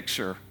word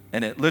picture.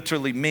 And it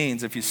literally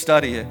means, if you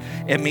study it,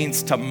 it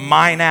means to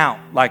mine out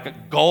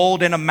like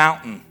gold in a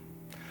mountain.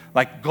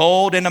 Like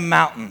gold in a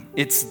mountain.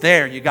 It's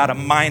there. You got to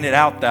mine it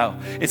out, though.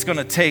 It's going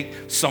to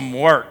take some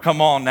work.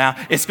 Come on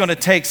now. It's going to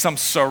take some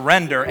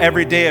surrender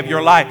every day of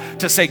your life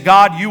to say,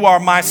 God, you are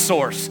my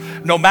source.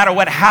 No matter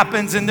what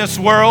happens in this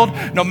world,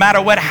 no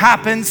matter what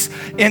happens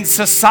in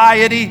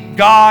society,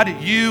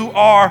 God, you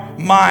are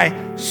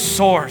my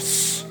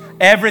source.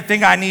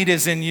 Everything I need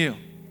is in you.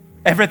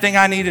 Everything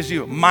I need is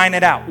you. Mine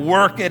it out.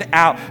 Work it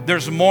out.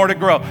 There's more to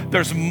grow.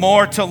 There's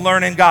more to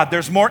learn in God.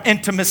 There's more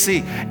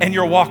intimacy in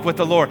your walk with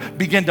the Lord.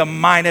 Begin to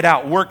mine it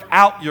out. Work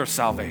out your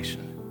salvation.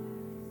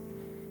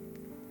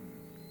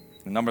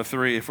 And number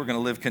 3, if we're going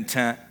to live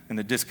content in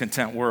a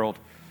discontent world,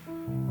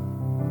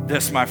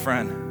 this, my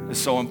friend,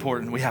 is so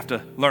important. We have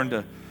to learn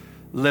to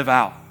live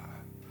out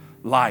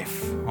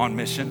life on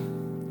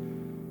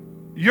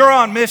mission. You're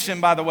on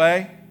mission, by the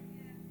way.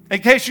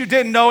 In case you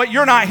didn't know it,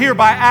 you're not here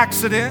by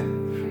accident.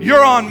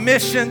 You're on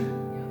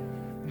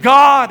mission.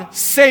 God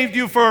saved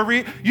you for a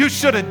reason. You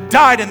should have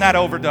died in that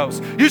overdose.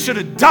 You should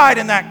have died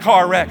in that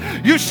car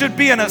wreck. You should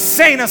be in a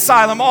sane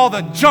asylum, all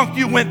the junk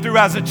you went through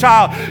as a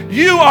child.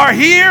 You are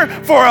here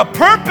for a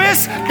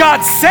purpose.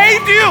 God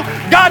saved you.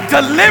 God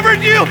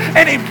delivered you.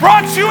 And he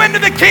brought you into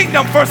the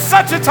kingdom for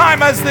such a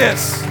time as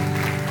this.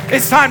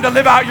 It's time to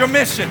live out your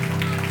mission.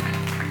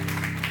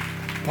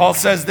 Paul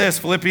says this,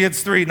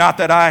 Philippians 3, not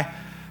that I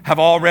have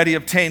already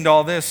obtained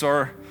all this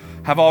or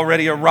have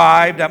already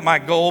arrived at my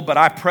goal, but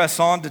I press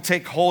on to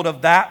take hold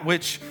of that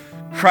which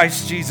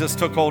Christ Jesus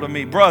took hold of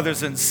me.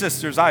 Brothers and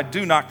sisters, I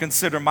do not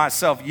consider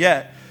myself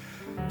yet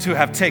to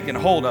have taken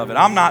hold of it.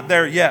 I'm not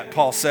there yet,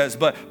 Paul says,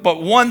 but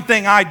one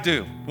thing I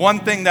do, one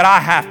thing that I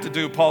have to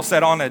do, Paul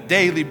said, on a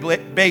daily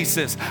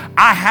basis,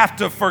 I have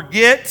to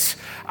forget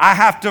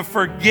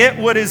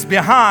what is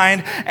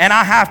behind, and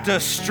I have to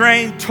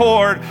strain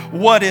toward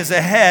what is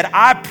ahead.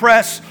 I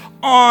press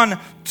on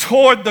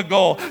toward the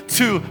goal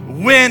to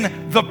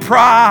win the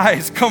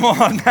prize. Come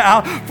on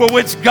now, for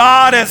which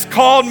God has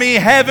called me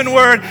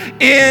heavenward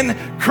in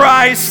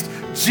Christ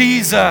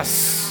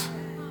Jesus.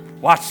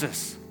 Watch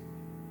this.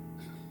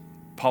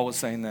 Paul was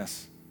saying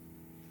this.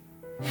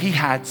 He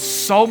had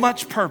so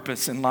much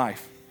purpose in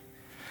life.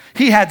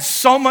 He had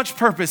so much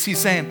purpose. He's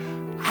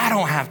saying, I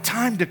don't have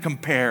time to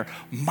compare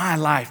my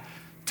life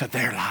to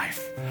their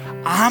life.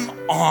 I'm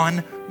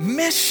on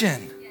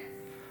mission.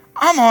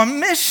 I'm on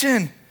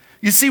mission.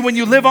 You see, when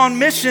you live on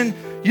mission,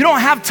 you don't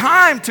have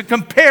time to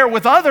compare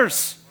with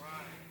others.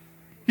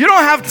 You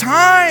don't have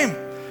time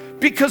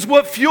because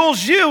what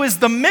fuels you is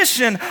the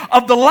mission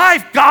of the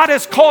life God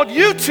has called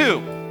you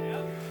to.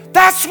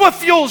 That's what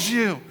fuels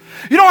you.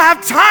 You don't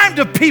have time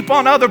to peep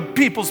on other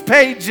people's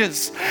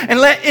pages and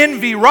let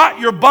envy rot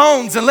your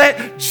bones and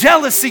let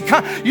jealousy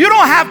come. You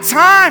don't have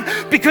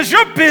time because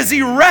you're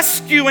busy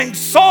rescuing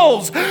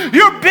souls.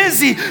 You're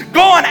busy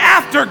going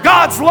after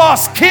God's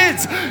lost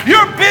kids.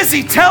 You're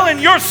busy telling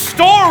your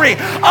story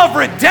of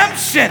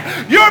redemption.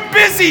 You're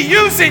busy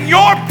using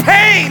your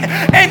pain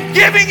and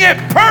giving it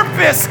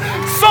purpose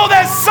so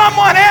that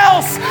someone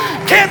else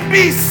can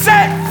be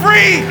set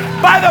free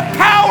by the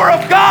power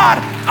of God.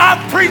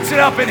 I'm preaching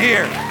up in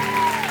here.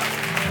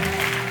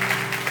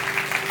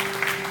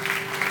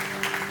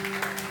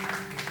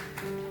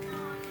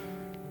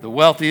 The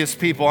wealthiest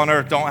people on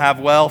earth don't have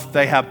wealth,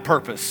 they have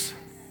purpose.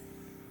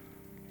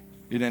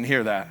 You didn't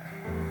hear that.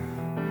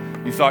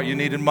 You thought you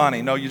needed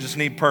money. No, you just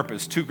need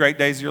purpose. 2 great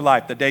days of your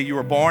life. The day you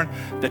were born,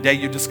 the day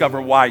you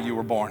discover why you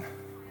were born.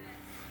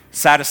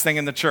 Saddest thing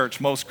in the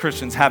church, most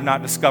Christians have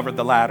not discovered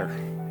the latter.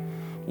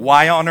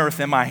 Why on earth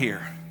am I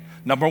here?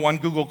 Number 1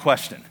 Google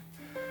question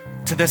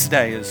to this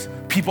day is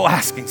people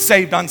asking,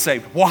 saved,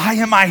 unsaved, why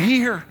am I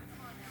here?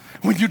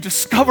 when you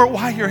discover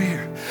why you're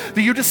here,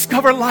 that you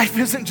discover life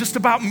isn't just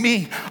about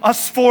me,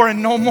 us four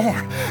and no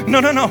more.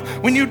 No.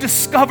 When you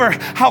discover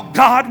how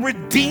God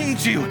redeemed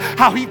you,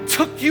 how he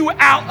took you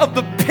out of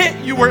the pit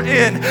you were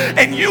in,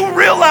 and you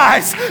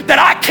realize that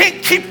I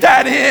can't keep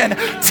that in.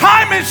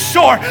 Time is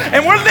short,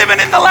 and we're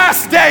living in the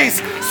last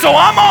days, so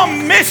I'm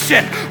on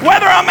mission,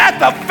 whether I'm at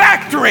the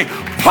factory,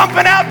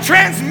 pumping out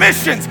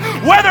transmissions,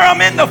 whether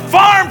I'm in the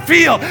farm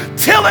field,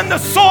 tilling the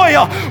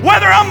soil,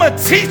 whether I'm a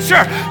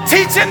teacher,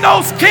 teaching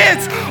those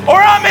kids, or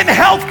I'm in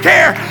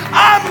healthcare,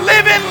 I'm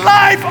living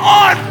life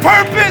on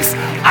purpose.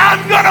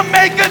 I'm gonna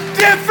make a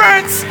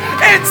difference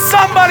in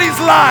somebody's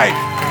life.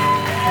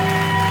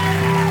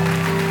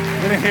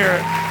 You didn't hear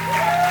it.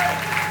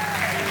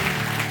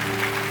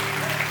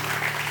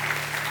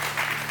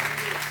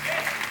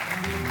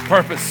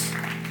 Purpose.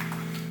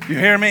 You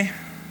hear me?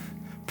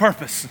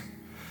 Purpose.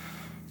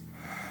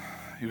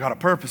 You got a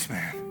purpose,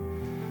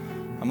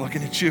 man. I'm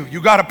looking at you.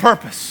 You got a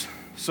purpose,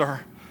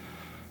 sir.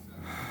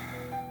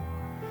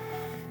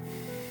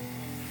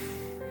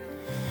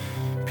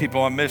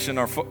 People on mission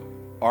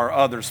are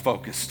others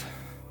focused.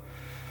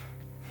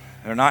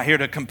 They're not here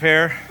to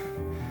compare.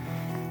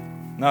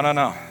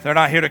 No. They're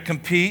not here to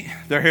compete.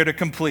 They're here to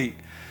complete.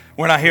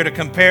 We're not here to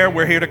compare.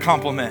 We're here to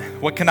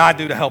complement. What can I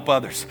do to help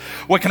others?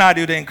 What can I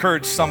do to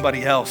encourage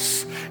somebody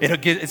else?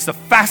 It's the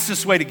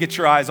fastest way to get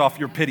your eyes off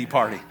your pity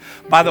party.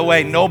 By the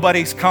way,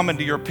 nobody's coming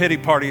to your pity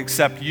party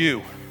except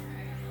you.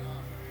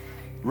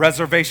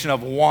 Reservation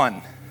of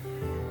one.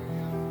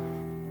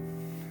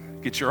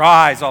 Get your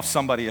eyes off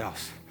somebody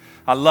else.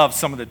 I love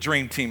some of the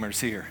dream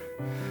teamers here.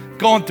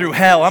 Going through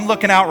hell. I'm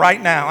looking out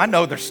right now. I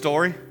know their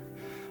story.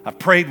 I've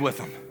prayed with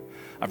them.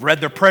 I've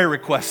read their prayer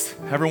requests.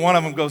 Every one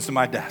of them goes to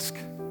my desk.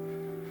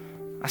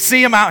 I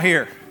see them out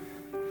here.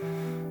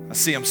 I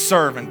see them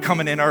serving,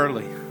 coming in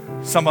early.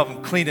 Some of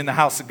them cleaning the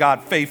house of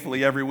God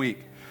faithfully every week.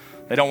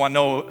 They don't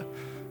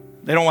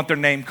want their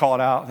name called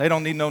out. They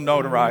don't need no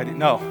notoriety.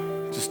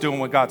 No, just doing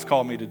what God's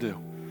called me to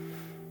do.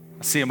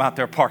 I see them out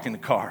there parking the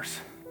cars.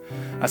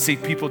 I see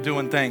people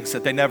doing things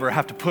that they never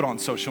have to put on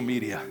social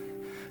media,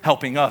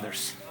 helping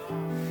others.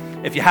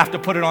 If you have to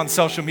put it on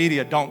social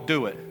media, don't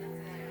do it.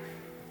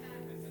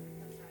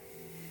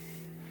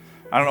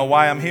 I don't know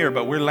why I'm here,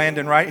 but we're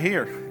landing right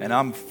here, and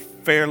I'm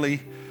fairly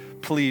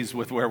pleased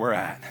with where we're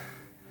at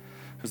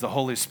because the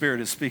Holy Spirit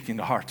is speaking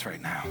to hearts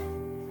right now.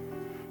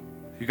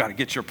 You got to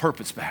get your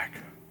purpose back.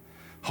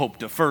 Hope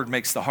deferred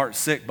makes the heart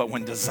sick, but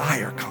when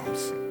desire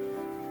comes,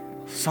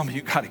 some of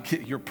you got to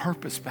get your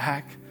purpose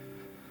back.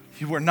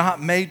 You were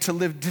not made to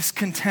live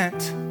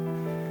discontent.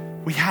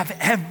 We have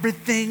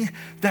everything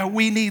that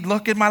we need.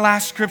 Look at my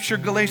last scripture,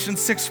 Galatians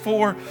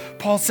 6:4.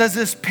 Paul says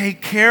this, pay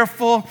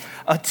careful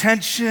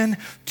attention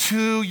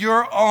to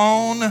your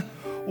own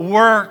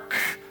work,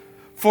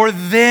 for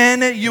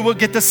then you will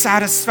get the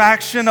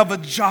satisfaction of a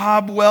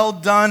job well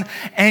done,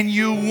 and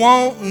you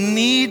won't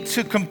need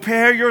to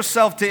compare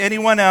yourself to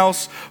anyone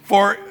else,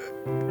 for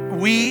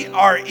we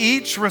are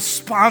each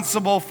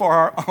responsible for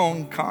our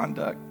own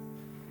conduct.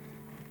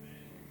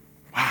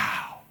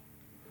 Wow.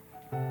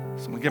 So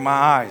I'm going to get my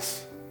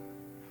eyes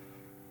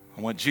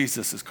on what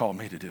Jesus has called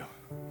me to do.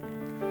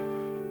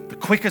 The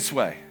quickest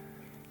way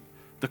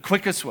to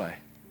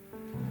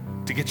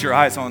get your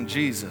eyes on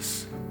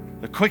Jesus,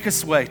 the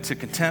quickest way to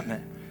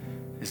contentment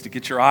is to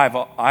get your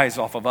eyes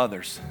off of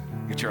others,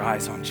 get your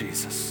eyes on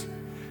Jesus,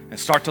 and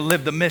start to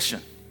live the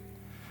mission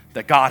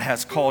that God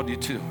has called you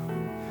to.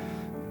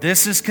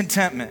 This is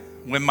contentment.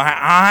 When my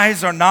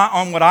eyes are not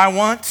on what I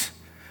want,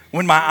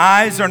 when my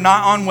eyes are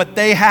not on what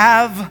they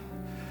have,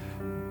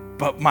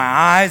 but my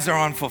eyes are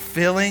on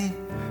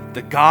fulfilling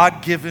the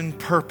God-given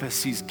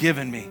purpose He's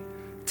given me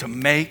to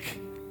make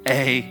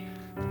a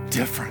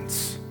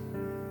difference.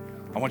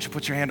 I want you to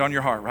put your hand on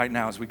your heart right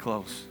now as we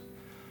close.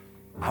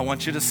 I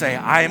want you to say,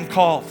 I am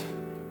called.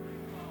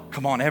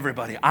 Come on,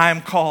 everybody. I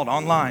am called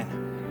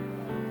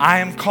online. I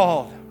am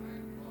called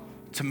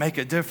to make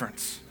a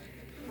difference.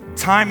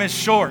 Time is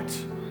short.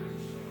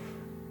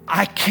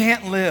 I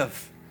can't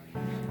live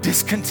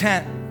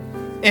discontent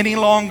any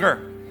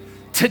longer.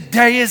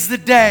 Today is the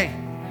day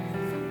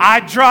I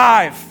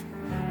drive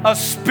a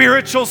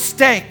spiritual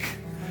stake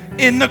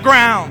in the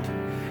ground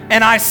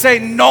and I say,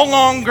 no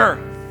longer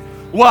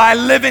will I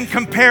live in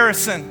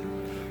comparison.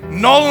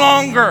 No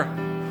longer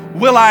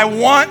will I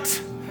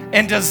want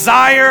and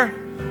desire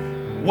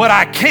what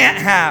I can't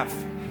have,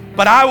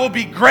 but I will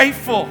be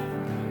grateful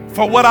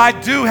for what I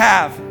do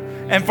have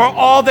and for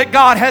all that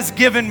God has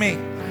given me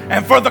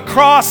and for the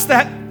cross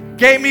that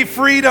gave me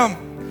freedom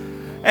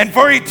and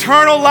for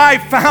eternal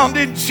life found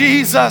in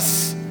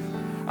Jesus.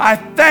 I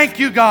thank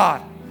you,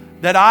 God,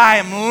 that I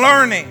am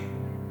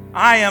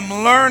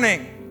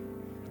learning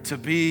to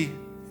be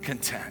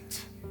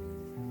content.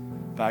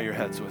 Bow your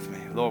heads with me.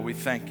 Lord, we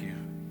thank you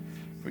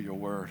for your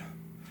word.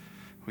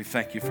 We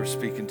thank you for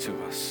speaking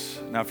to us.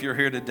 Now, if you're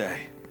here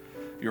today,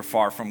 you're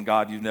far from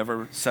God, you've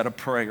never said a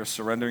prayer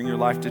surrendering your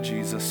life to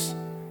Jesus,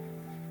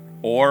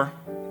 or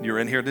you're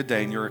in here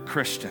today and you're a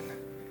Christian,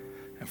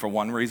 and for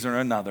one reason or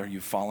another,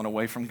 you've fallen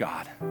away from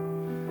God.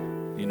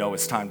 you know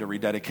it's time to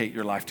rededicate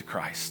your life to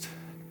Christ.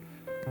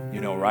 You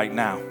know right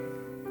now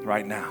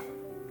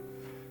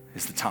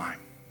is the time.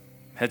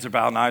 Heads are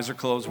bowed and eyes are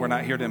closed. We're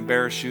not here to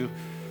embarrass you.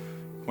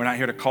 We're not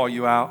here to call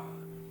you out.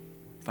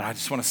 But I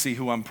just want to see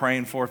who I'm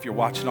praying for. If you're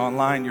watching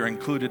online, you're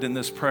included in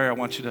this prayer. I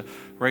want you to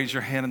raise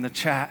your hand in the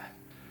chat.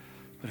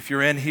 But if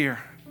you're in here,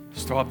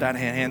 just throw up that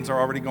hand. Hands are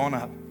already going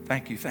up.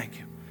 Thank you.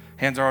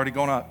 Hands are already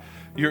going up.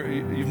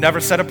 You've never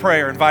said a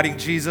prayer inviting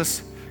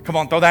Jesus. Come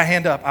on, throw that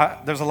hand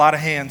up. There's a lot of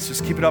hands.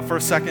 Just keep it up for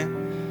a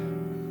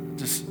second.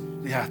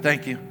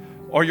 Thank you.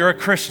 Or you're a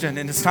Christian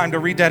and it's time to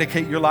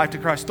rededicate your life to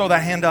Christ. Throw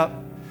that hand up.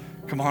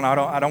 Come on,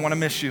 I don't want to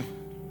miss you.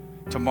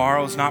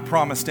 Tomorrow is not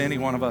promised to any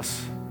one of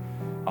us.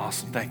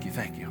 Awesome, thank you.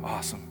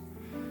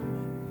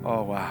 Awesome.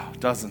 Oh, wow,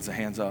 dozens of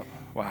hands up.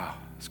 Wow,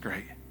 that's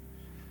great.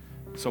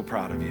 So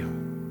proud of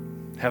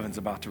you. Heaven's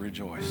about to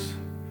rejoice.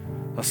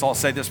 Let's all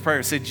say this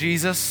prayer. Say,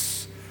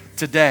 Jesus,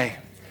 today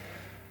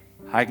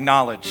I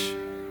acknowledge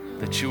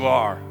that you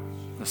are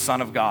the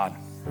Son of God.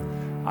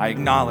 I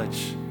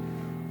acknowledge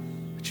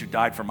that you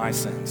died for my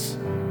sins.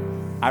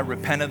 I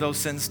repent of those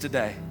sins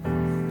today,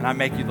 and I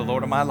make you the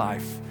Lord of my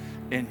life.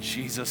 In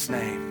Jesus'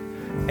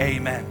 name,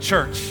 amen.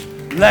 Church,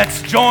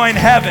 let's join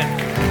heaven.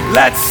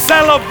 Let's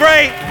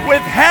celebrate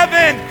with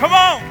heaven. Come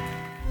on.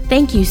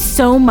 Thank you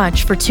so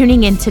much for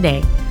tuning in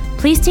today.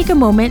 Please take a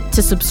moment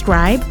to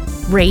subscribe,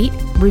 rate,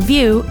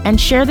 review, and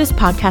share this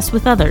podcast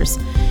with others.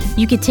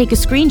 You could take a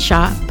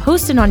screenshot,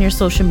 post it on your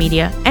social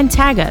media, and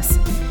tag us.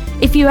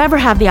 If you ever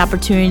have the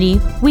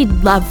opportunity, we'd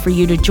love for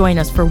you to join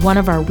us for one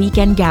of our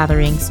weekend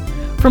gatherings.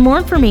 For more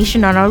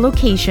information on our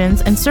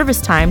locations and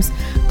service times,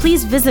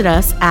 please visit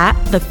us at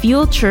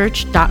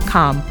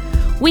thefuelchurch.com.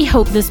 We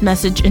hope this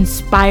message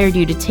inspired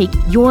you to take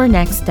your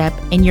next step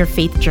in your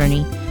faith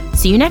journey.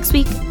 See you next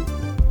week.